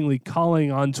jokingly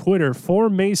calling on Twitter for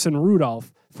Mason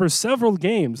Rudolph for several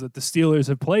games that the Steelers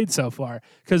have played so far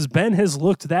because Ben has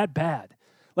looked that bad.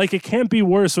 Like, it can't be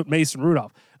worse with Mason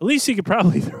Rudolph. At least he could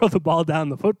probably throw the ball down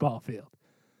the football field.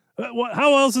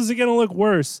 How else is it going to look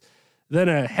worse than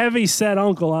a heavy-set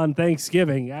uncle on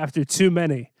Thanksgiving after too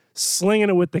many, slinging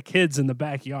it with the kids in the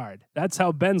backyard? That's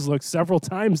how Ben's looked several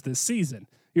times this season.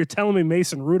 You're telling me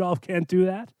Mason Rudolph can't do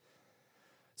that?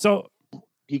 So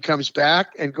he comes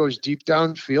back and goes deep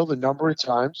downfield a number of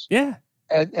times. Yeah.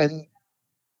 And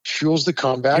fuels the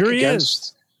comeback. Here he against,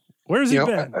 is. Where's he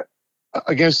been?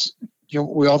 Against,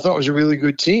 we all thought it was a really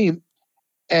good team.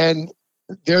 And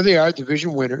there they are,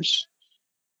 division winners.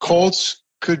 Colts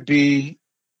could be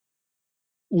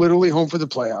literally home for the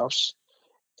playoffs.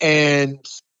 And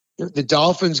the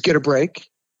Dolphins get a break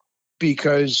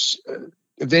because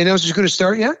if they know who's going to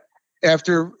start yet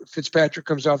after Fitzpatrick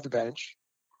comes off the bench.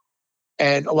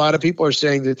 And a lot of people are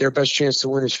saying that their best chance to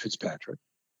win is Fitzpatrick.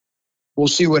 We'll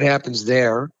see what happens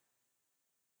there.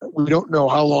 We don't know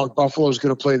how long Buffalo is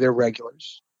going to play their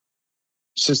regulars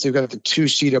since they've got the 2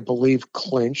 seed, I believe,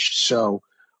 clinched. So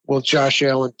will Josh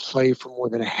Allen play for more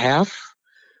than a half?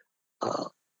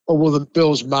 Or will the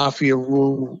Bills Mafia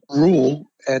rule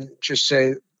and just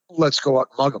say, let's go out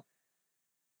and mug them?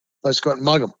 Let's go out and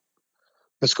mug them.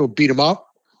 Let's go beat them up.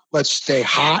 Let's stay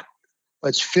hot.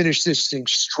 Let's finish this thing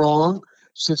strong.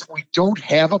 Since we don't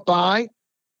have a bye,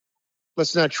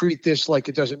 let's not treat this like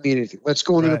it doesn't mean anything. Let's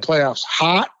go into the playoffs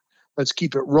hot. Let's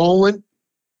keep it rolling.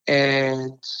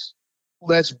 And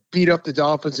let's beat up the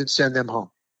Dolphins and send them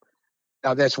home.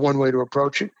 Now, that's one way to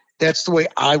approach it. That's the way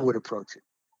I would approach it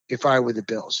if I were the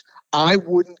Bills. I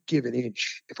wouldn't give an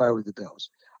inch if I were the Bills.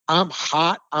 I'm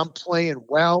hot. I'm playing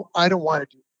well. I don't want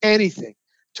to do anything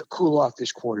to cool off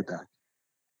this quarterback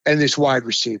and this wide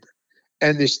receiver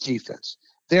and this defense.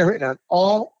 They're hitting on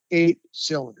all 8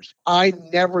 cylinders. I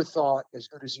never thought, as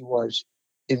good as he was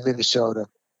in Minnesota,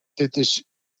 that this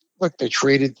 – look, they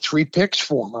traded 3 picks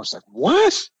for him. I was like,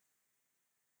 what?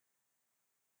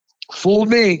 Fooled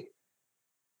me.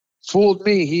 Fooled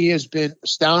me. He has been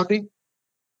astounding.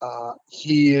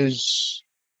 He is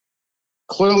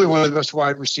clearly one of the best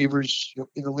wide receivers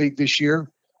in the league this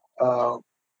year, along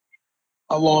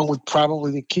with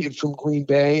probably the kid from Green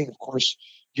Bay and, of course,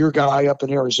 your guy up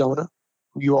in Arizona,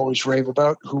 who you always rave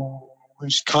about, who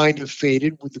was kind of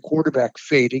faded with the quarterback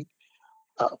fading.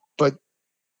 But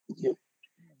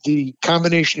the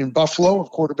combination in Buffalo of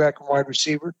quarterback and wide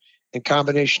receiver and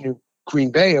combination in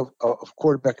Green Bay of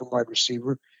quarterback and wide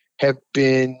receiver have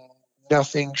been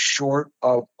nothing short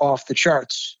of off the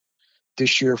charts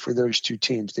this year for those 2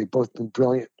 teams. They've both been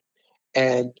brilliant.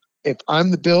 And if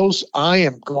I'm the Bills, I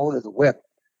am going to the whip.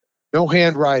 No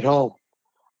hand ride home.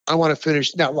 I want to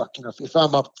finish. Now, look, if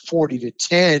I'm up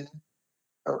 40-10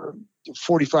 or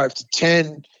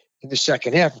 45-10 in the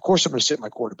second half, of course I'm going to sit my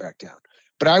quarterback down.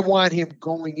 But I want him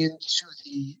going into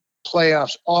the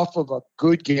playoffs off of a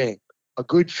good game, a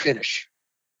good finish.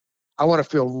 I want to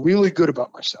feel really good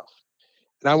about myself.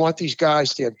 And I want these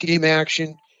guys to have game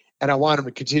action, and I want them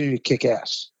to continue to kick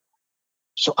ass.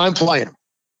 So I'm playing them.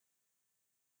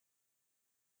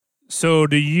 So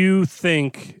do you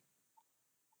think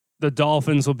the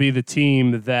Dolphins will be the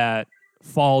team that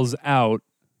falls out,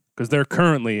 because they're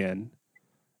currently in?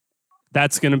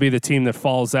 That's going to be the team that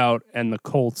falls out, and the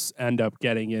Colts end up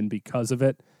getting in because of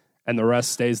it, and the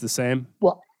rest stays the same?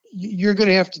 Well, you're going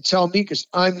to have to tell me, because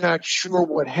I'm not sure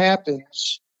what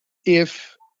happens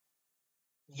if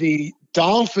the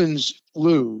Dolphins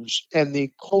lose and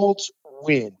the Colts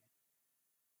win.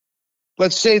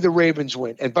 Let's say the Ravens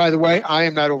win. And by the way, I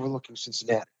am not overlooking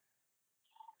Cincinnati.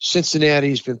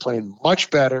 Cincinnati's been playing much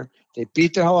better. They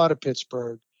beat the hell out of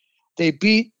Pittsburgh. They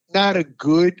beat not a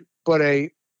good, but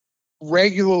a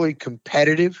regularly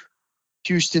competitive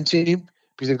Houston team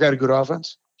because they've got a good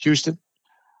offense. Houston.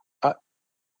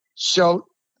 So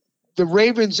the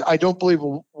Ravens, I don't believe,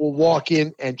 will walk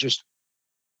in and just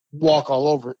walk all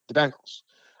over the Bengals.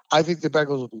 I think the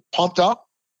Bengals will be pumped up.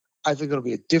 I think it'll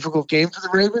be a difficult game for the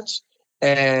Ravens.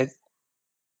 And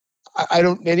I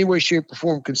don't in any way, shape, or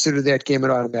form consider that game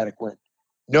an automatic win.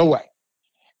 No way.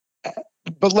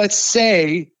 But let's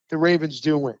say the Ravens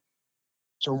do win.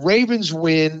 So Ravens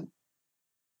win,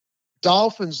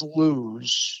 Dolphins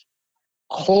lose,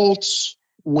 Colts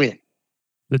win.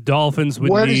 The Dolphins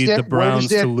would need the Browns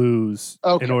to lose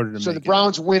in order to make it. So the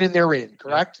Browns win and they're in,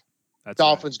 correct? That's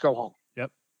Dolphins go home.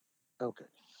 Yep. Okay.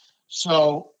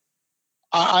 So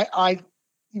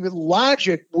even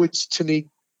logic would, to me,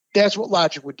 that's what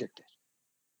logic would dictate.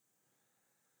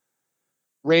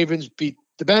 Ravens beat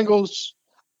the Bengals.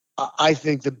 I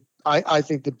think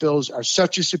the Bills are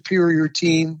such a superior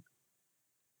team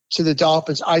to the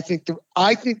Dolphins. I think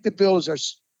the Bills are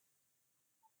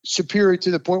superior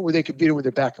to the point where they could beat them with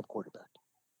their backup quarterback.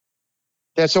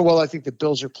 That's how well I think the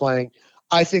Bills are playing.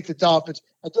 I think the Dolphins,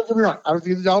 don't get me wrong, I don't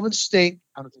think the Dolphins stink.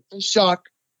 I don't think they suck.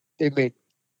 They've made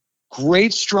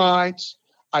great strides.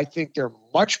 I think they're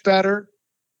much better,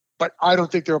 but I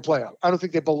don't think they're a playoff. I don't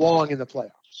think they belong in the playoffs.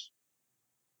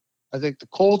 I think the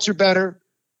Colts are better.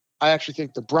 I actually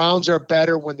think the Browns are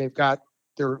better when they've got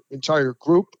their entire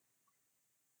group.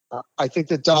 I think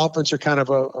the Dolphins are kind of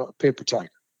a paper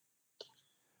tiger.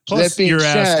 Plus, you're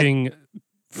asking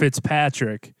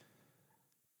Fitzpatrick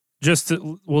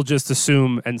we'll just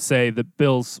assume and say the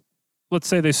Bills, let's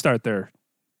say they start their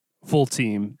full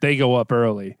team, they go up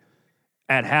early.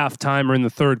 At halftime or in the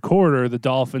third quarter, the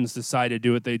Dolphins decide to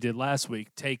do what they did last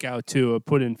week, take out Tua,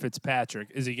 put in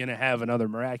Fitzpatrick. Is he going to have another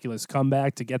miraculous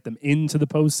comeback to get them into the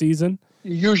postseason?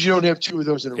 You usually don't have two of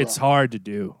those in a row. It's hard to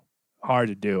do.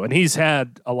 And he's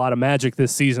had a lot of magic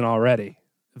this season already.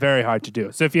 Very hard to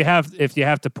do. So if you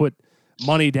have to put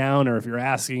money down, or if you're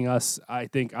asking us, I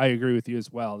think I agree with you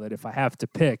as well that if I have to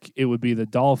pick, it would be the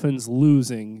Dolphins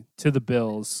losing to the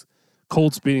Bills,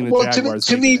 Colts beating the Jaguars.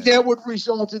 To me, that would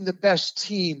result in the best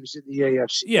teams in the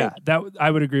AFC. Yeah,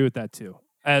 I would agree with that too.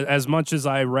 As much as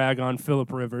I rag on Phillip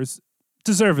Rivers,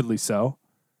 deservedly so,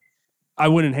 I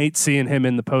wouldn't hate seeing him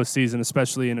in the postseason,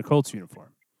 especially in a Colts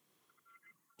uniform.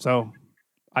 So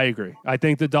I agree. I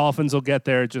think the Dolphins will get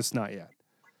there, just not yet.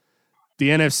 The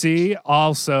NFC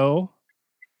also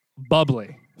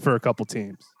bubbly for a couple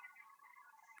teams.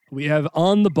 We have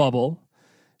on the bubble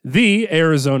the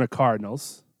Arizona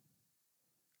Cardinals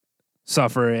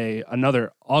suffer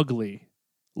another ugly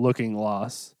looking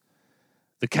loss.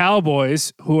 The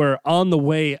Cowboys, who are on the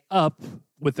way up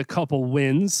with a couple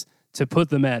wins to put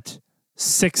them at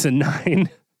 6-9.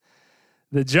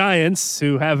 The Giants,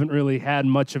 who haven't really had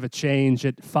much of a change,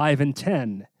 at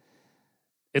 5-10.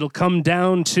 It'll come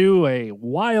down to a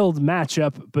wild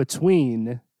matchup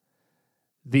between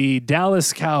the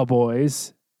Dallas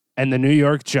Cowboys and the New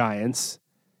York Giants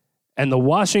and the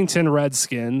Washington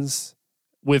Redskins,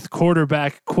 with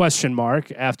quarterback question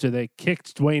mark after they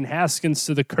kicked Dwayne Haskins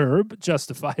to the curb,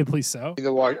 justifiably so.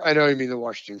 I know you mean the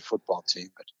Washington football team.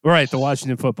 But right, the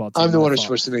Washington football team. I'm the one who's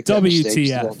supposed to make that mistake.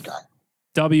 WTF,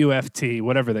 WFT,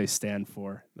 whatever they stand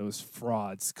for, those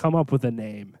frauds. Come up with a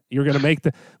name. We're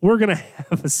going to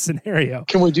have a scenario.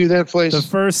 Can we do that, please? The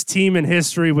first team in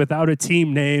history without a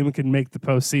team name can make the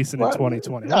postseason in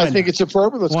 2020. I think it's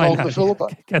appropriate. Let's call them the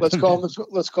filibusters.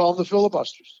 Let's call them the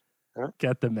filibusters. Huh?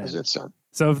 Get them in. How's that sound?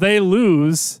 So if they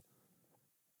lose,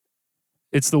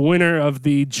 it's the winner of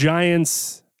the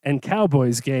Giants and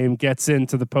Cowboys game gets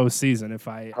into the postseason, if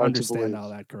I understand all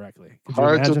that correctly.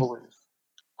 Hard to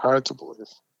believe.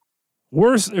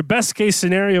 Worst or best case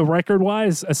scenario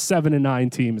record-wise, a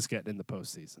 7-9 team is getting in the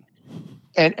postseason.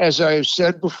 And as I have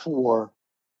said before,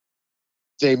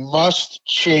 they must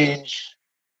change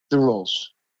the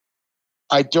rules.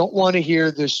 I don't want to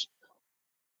hear this.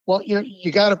 Well,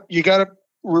 you gotta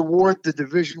reward the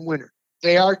division winner.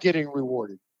 They are getting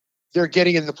rewarded. They're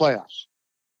getting in the playoffs.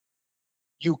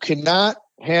 You cannot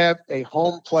have a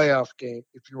home playoff game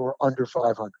if you are under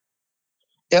 500.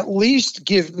 At least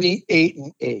give me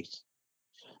 8-8.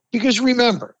 Because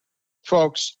remember,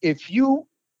 folks, if you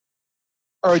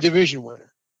are a division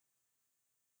winner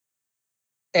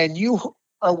and you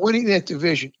are winning that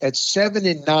division at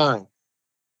 7-9,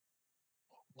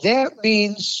 that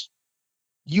means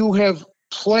you have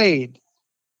played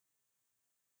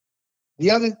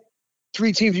the other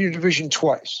three teams in your division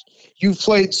twice. You've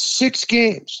played 6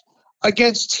 games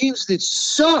against teams that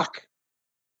suck.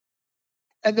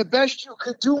 And the best you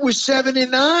could do was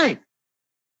 7-9.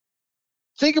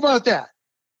 Think about that.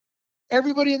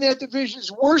 Everybody in that division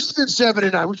is worse than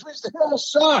 7-9, which means they all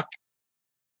suck.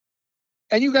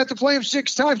 And you got to play them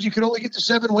 6 times. You can only get to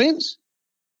 7 wins.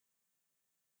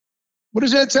 What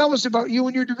does that tell us about you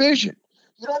and your division?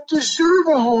 You don't deserve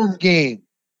a home game.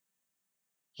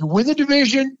 You win the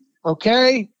division,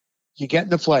 okay, you get in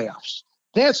the playoffs.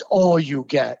 That's all you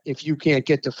get if you can't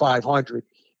get to 500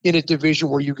 in a division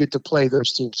where you get to play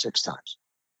those teams 6 times.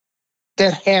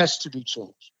 That has to be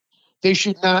changed. They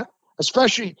should not,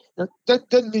 especially, that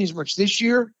doesn't mean as much this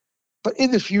year, but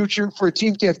in the future, for a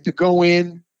team to have to go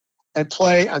in and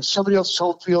play on somebody else's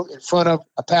home field in front of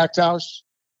a packed house,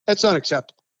 that's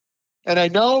unacceptable. And I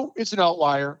know it's an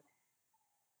outlier,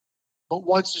 but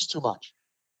once is too much.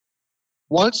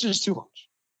 Once is too much.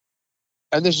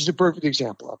 And this is a perfect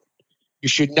example of it. You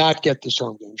should not get this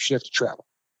home game. You should have to travel.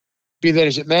 Be that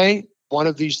as it may, one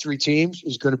of these 3 teams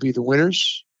is going to be the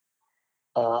winners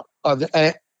of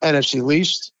the NFC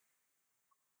East.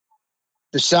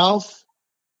 The South,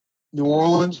 New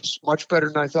Orleans, much better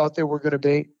than I thought they were going to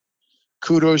be.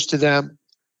 Kudos to them.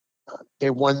 They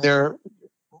won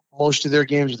most of their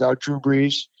games without Drew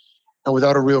Brees and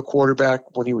without a real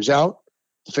quarterback when he was out,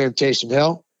 the famed Taysom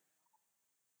Hill.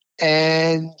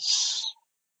 And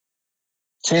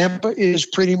Tampa is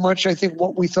pretty much, I think,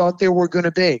 what we thought they were going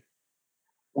to be.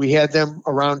 We had them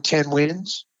around 10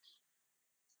 wins.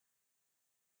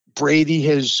 Brady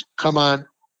has come on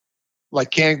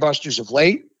like gangbusters of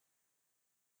late,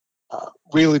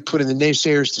 really putting the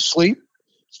naysayers to sleep.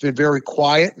 It's been very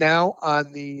quiet now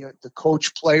on the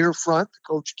coach-player front, the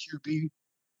coach-QB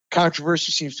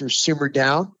controversy seems to have simmered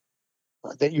down.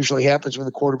 That usually happens when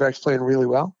the quarterback's playing really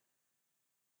well.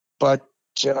 But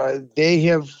they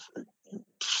have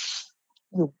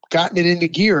gotten it into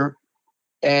gear,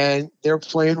 and they're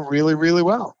playing really, really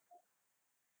well.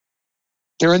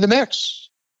 They're in the mix,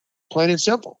 plain and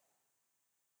simple.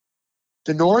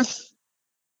 The North,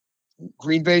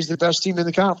 Green Bay is the best team in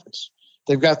the conference.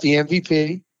 They've got the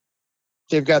MVP.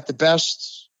 They've got the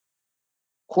best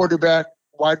quarterback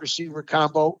wide receiver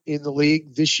combo in the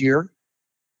league this year.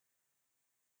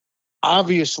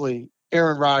 Obviously,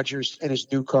 Aaron Rodgers and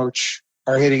his new coach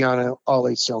are hitting on all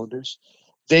 8 cylinders.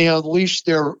 They unleashed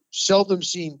their seldom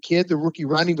seen kid, the rookie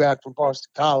running back from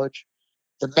Boston College,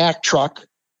 the Mack truck,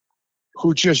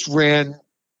 who just ran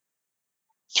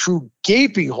through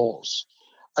gaping holes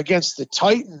against the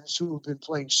Titans, who have been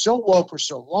playing so well for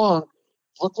so long,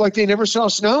 looked like they never saw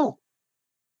snow.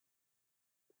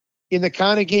 In the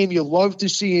kind of game you love to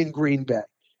see in Green Bay.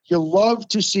 You love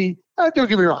to see, don't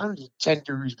get me wrong, 10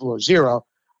 degrees below zero,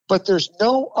 but there's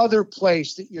no other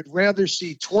place that you'd rather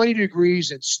see 20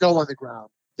 degrees and snow on the ground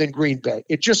than Green Bay.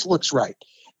 It just looks right.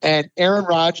 And Aaron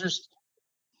Rodgers,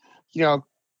 played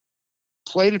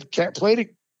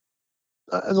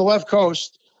on the left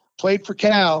coast, played for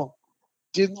Cal,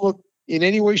 didn't look in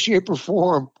any way, shape, or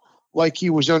form like he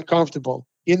was uncomfortable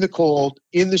in the cold,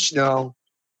 in the snow.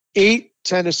 8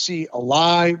 Tennessee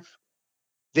alive.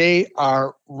 They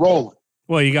are rolling.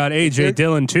 Well, you got A.J.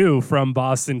 Dillon, too, from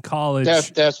Boston College.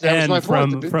 That was my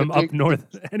point. From up north.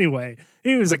 Anyway,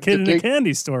 he was a kid in a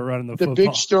candy store running the football. The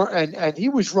big store, and he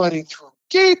was running through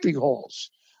gaping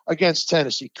holes against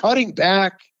Tennessee, cutting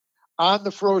back on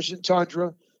the frozen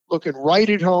tundra, looking right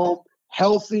at home,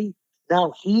 healthy.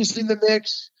 Now he's in the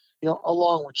mix,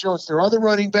 along with Jones, their other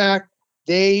running back.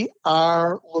 They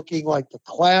are looking like the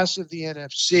class of the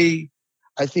NFC.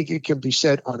 I think it can be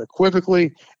said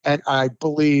unequivocally, and I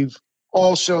believe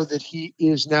also that he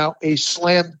is now a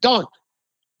slam dunk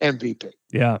MVP.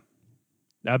 Yeah,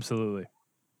 absolutely.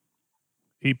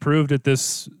 He proved it.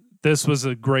 This was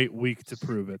a great week to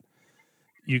prove it.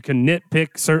 You can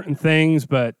nitpick certain things,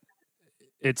 but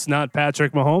it's not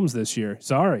Patrick Mahomes this year.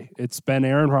 Sorry. It's been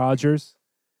Aaron Rodgers.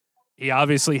 He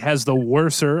obviously has the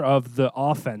worser of the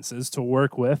offenses to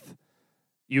work with.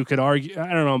 You could argue, I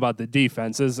don't know about the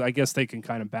defenses. I guess they can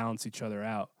kind of balance each other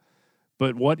out.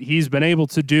 But what he's been able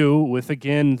to do with,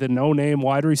 again, the no-name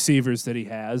wide receivers that he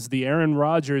has, the Aaron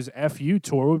Rodgers FU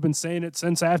tour, we've been saying it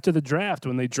since after the draft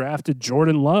when they drafted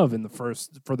Jordan Love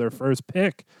for their first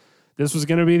pick. This was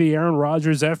going to be the Aaron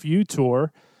Rodgers FU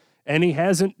tour, and he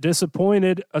hasn't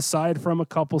disappointed aside from a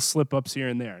couple slip-ups here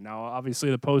and there. Now,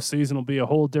 obviously, the postseason will be a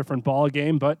whole different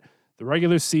ballgame, but the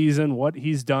regular season, what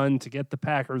he's done to get the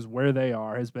Packers where they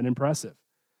are has been impressive.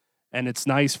 And it's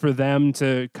nice for them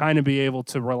to kind of be able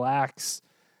to relax,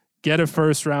 get a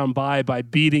first-round bye by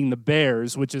beating the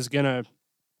Bears, which is going to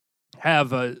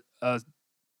have a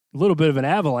little bit of an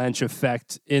avalanche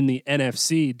effect in the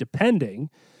NFC,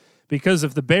 depending. Because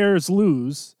if the Bears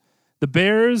lose, the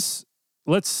Bears,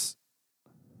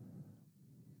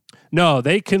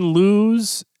 they can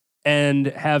lose and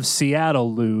have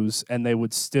Seattle lose, and they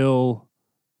would still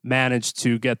manage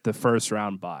to get the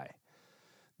first-round bye.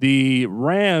 The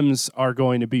Rams are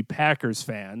going to be Packers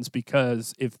fans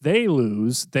because if they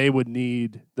lose, they would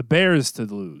need the Bears to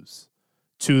lose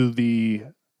to the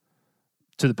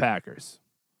Packers.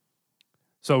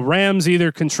 So Rams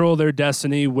either control their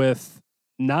destiny with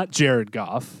not Jared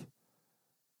Goff,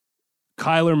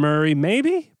 Kyler Murray,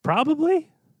 maybe, probably,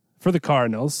 for the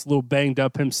Cardinals, a little banged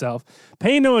up himself.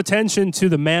 Pay no attention to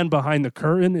the man behind the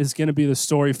curtain is going to be the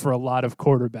story for a lot of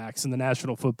quarterbacks in the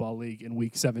National Football League in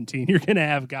Week 17. You're going to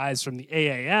have guys from the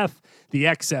AAF, the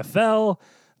XFL,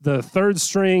 the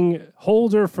third-string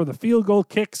holder for the field goal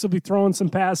kicks will be throwing some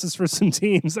passes for some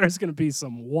teams. There's going to be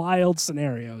some wild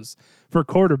scenarios for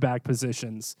quarterback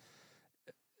positions.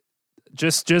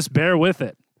 Just bear with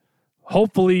it.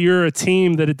 Hopefully you're a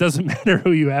team that it doesn't matter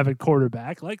who you have at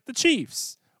quarterback, like the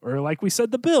Chiefs. Or like we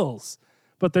said, the Bills.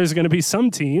 But there's going to be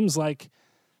some teams like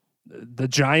the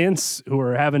Giants who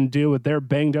are having to deal with their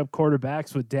banged-up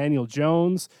quarterbacks with Daniel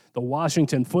Jones, the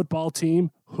Washington football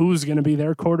team, who's going to be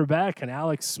their quarterback? Can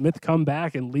Alex Smith come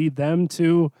back and lead them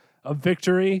to a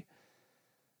victory?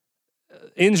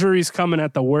 Injuries coming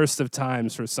at the worst of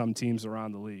times for some teams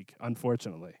around the league,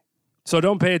 unfortunately. So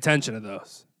don't pay attention to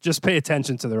those. Just pay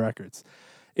attention to the records.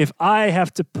 If I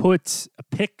have to put a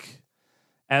pick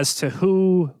as to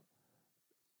who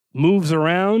moves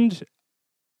around,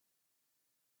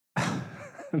 I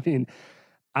mean,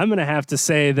 I'm going to have to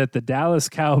say that the Dallas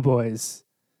Cowboys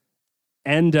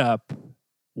end up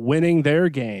winning their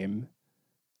game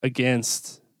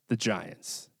against the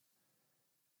Giants.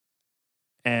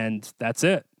 And that's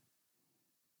it.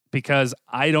 Because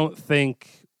I don't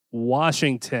think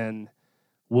Washington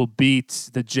will beat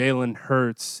the Jalen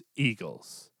Hurts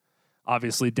Eagles.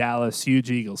 Obviously, Dallas, huge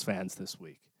Eagles fans this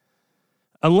week.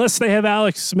 Unless they have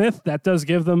Alex Smith, that does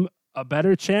give them a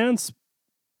better chance.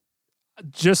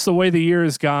 Just the way the year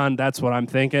has gone, that's what I'm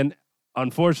thinking.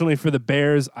 Unfortunately for the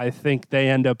Bears, I think they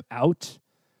end up out.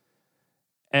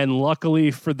 And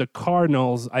luckily for the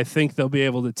Cardinals, I think they'll be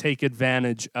able to take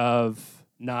advantage of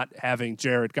not having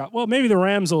Jared Goff. Well, maybe the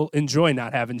Rams will enjoy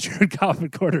not having Jared Goff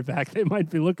at quarterback. They might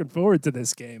be looking forward to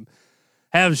this game.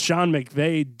 Have Sean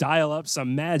McVay dial up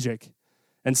some magic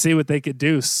and see what they could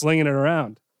do, slinging it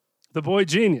around. The boy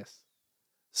genius.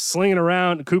 Slinging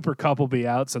around. Cooper Kupp will be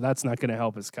out, so that's not going to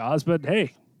help his cause. But,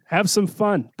 hey, have some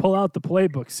fun. Pull out the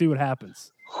playbook. See what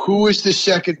happens. Who is the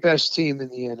second best team in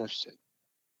the NFC?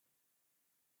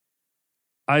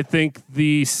 I think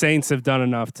the Saints have done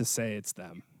enough to say it's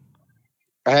them.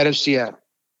 Ahead of Seattle.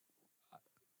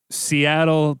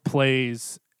 Seattle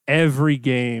plays every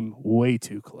game way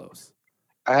too close.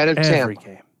 Ahead of every Tampa.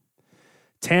 Game.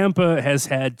 Tampa has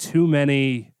had too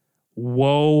many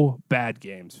bad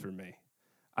games for me.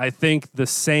 I think the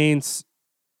Saints,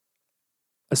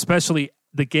 especially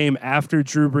the game after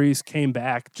Drew Brees came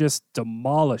back, just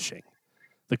demolishing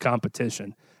the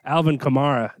competition. Alvin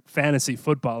Kamara, fantasy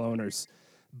football owners,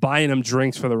 buying him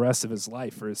drinks for the rest of his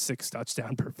life for his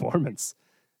 6-touchdown performance.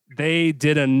 They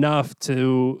did enough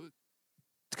to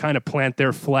kind of plant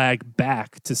their flag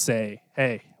back to say,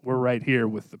 hey, we're right here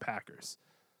with the Packers.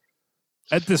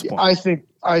 At this point.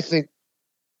 I think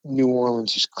New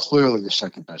Orleans is clearly the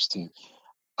second best team.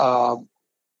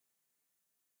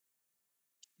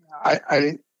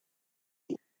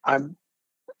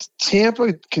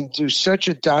 Tampa can do such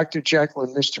a Dr. Jekyll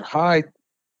and Mr. Hyde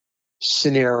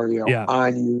scenario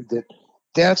on you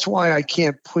that's why I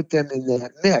can't put them in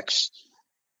that mix.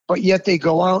 But yet they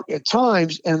go out at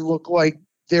times and look like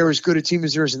they're as good a team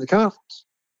as there is in the conference.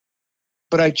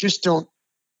 But I just don't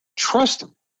trust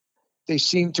them. They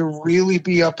seem to really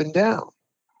be up and down.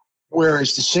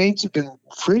 Whereas the Saints have been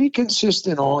pretty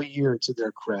consistent all year, to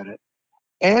their credit,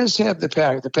 as have the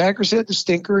Packers. The Packers had the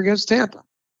stinker against Tampa,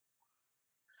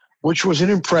 which was an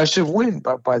impressive win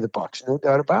by the Bucs, no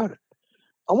doubt about it.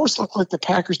 Almost looked like the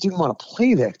Packers didn't want to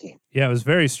play that game. Yeah, it was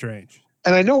very strange.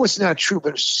 And I know it's not true,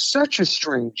 but it's such a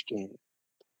strange game.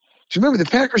 So remember, the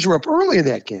Packers were up early in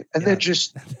that game, and then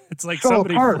just it's like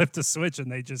somebody flipped a switch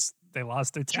and they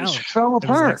lost their talent. Just fell apart. It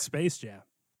was like Space Jam.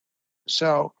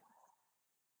 So,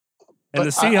 and the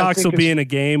Seahawks will be in a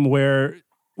game where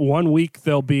 1 week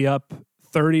they'll be up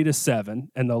 30-7,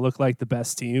 and they'll look like the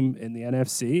best team in the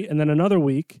NFC, and then another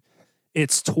week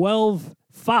it's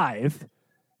 12-5,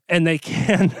 and they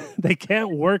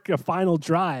can't work a final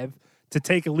drive to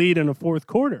take a lead in a fourth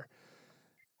quarter.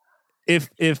 If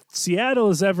Seattle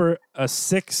is ever a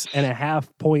 6.5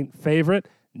 point favorite,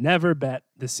 never bet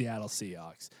the Seattle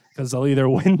Seahawks, because they'll either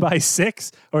win by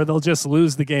 6 or they'll just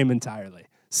lose the game entirely.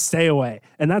 Stay away.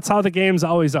 And that's how the games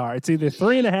always are. It's either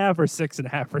 3.5 or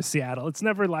 6.5 for Seattle. It's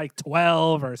never like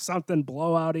 12 or something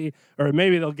blowout-y, or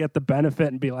maybe they'll get the benefit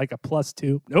and be like a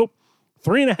 +2. Nope.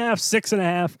 3.5,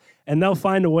 6.5, and they'll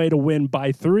find a way to win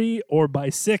by 3 or by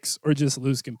 6 or just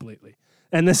lose completely.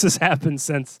 And this has happened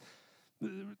since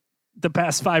the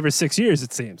past 5 or 6 years,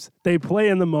 it seems. They play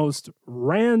in the most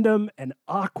random and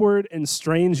awkward and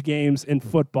strange games in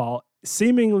football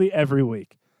seemingly every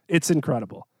week. It's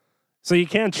incredible. So you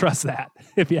can't trust that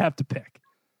if you have to pick.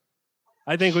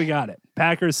 I think we got it.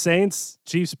 Packers, Saints,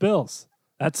 Chiefs, Bills.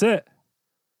 That's it.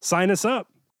 Sign us up.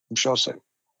 We shall see.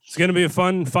 It's going to be a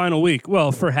fun final week.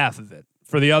 Well, for half of it.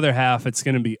 For the other half, it's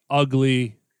going to be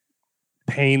ugly,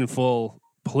 painful.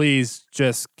 Please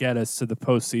just get us to the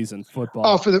postseason football.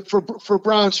 Oh, for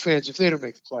Browns fans, if they don't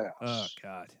make the playoffs. Oh,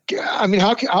 God. I mean,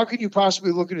 how can you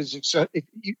possibly look at it as success if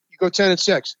you go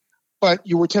 10-6, but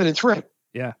you were 10-3?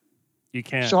 Yeah, you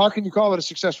can't. So how can you call it a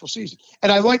successful season?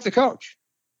 And I like the coach.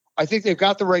 I think they've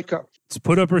got the right coach. It's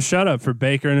put up or shut up for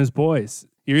Baker and his boys.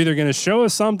 You're either going to show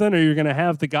us something or you're going to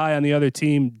have the guy on the other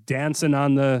team dancing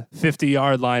on the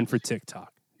 50-yard line for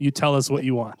TikTok. You tell us what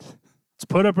you want. It's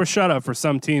put up or shut up for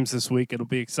some teams this week. It'll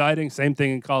be exciting. Same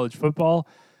thing in college football.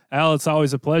 Al, it's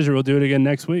always a pleasure. We'll do it again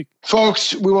next week.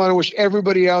 Folks, we want to wish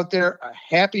everybody out there a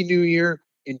happy new year.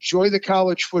 Enjoy the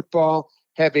college football.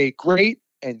 Have a great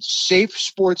and safe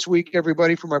sports week,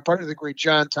 everybody. From our partner, the great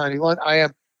John Tiny Lund, I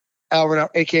am Al Renau,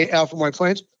 a.k.a. Al from White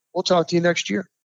Plains. We'll talk to you next year.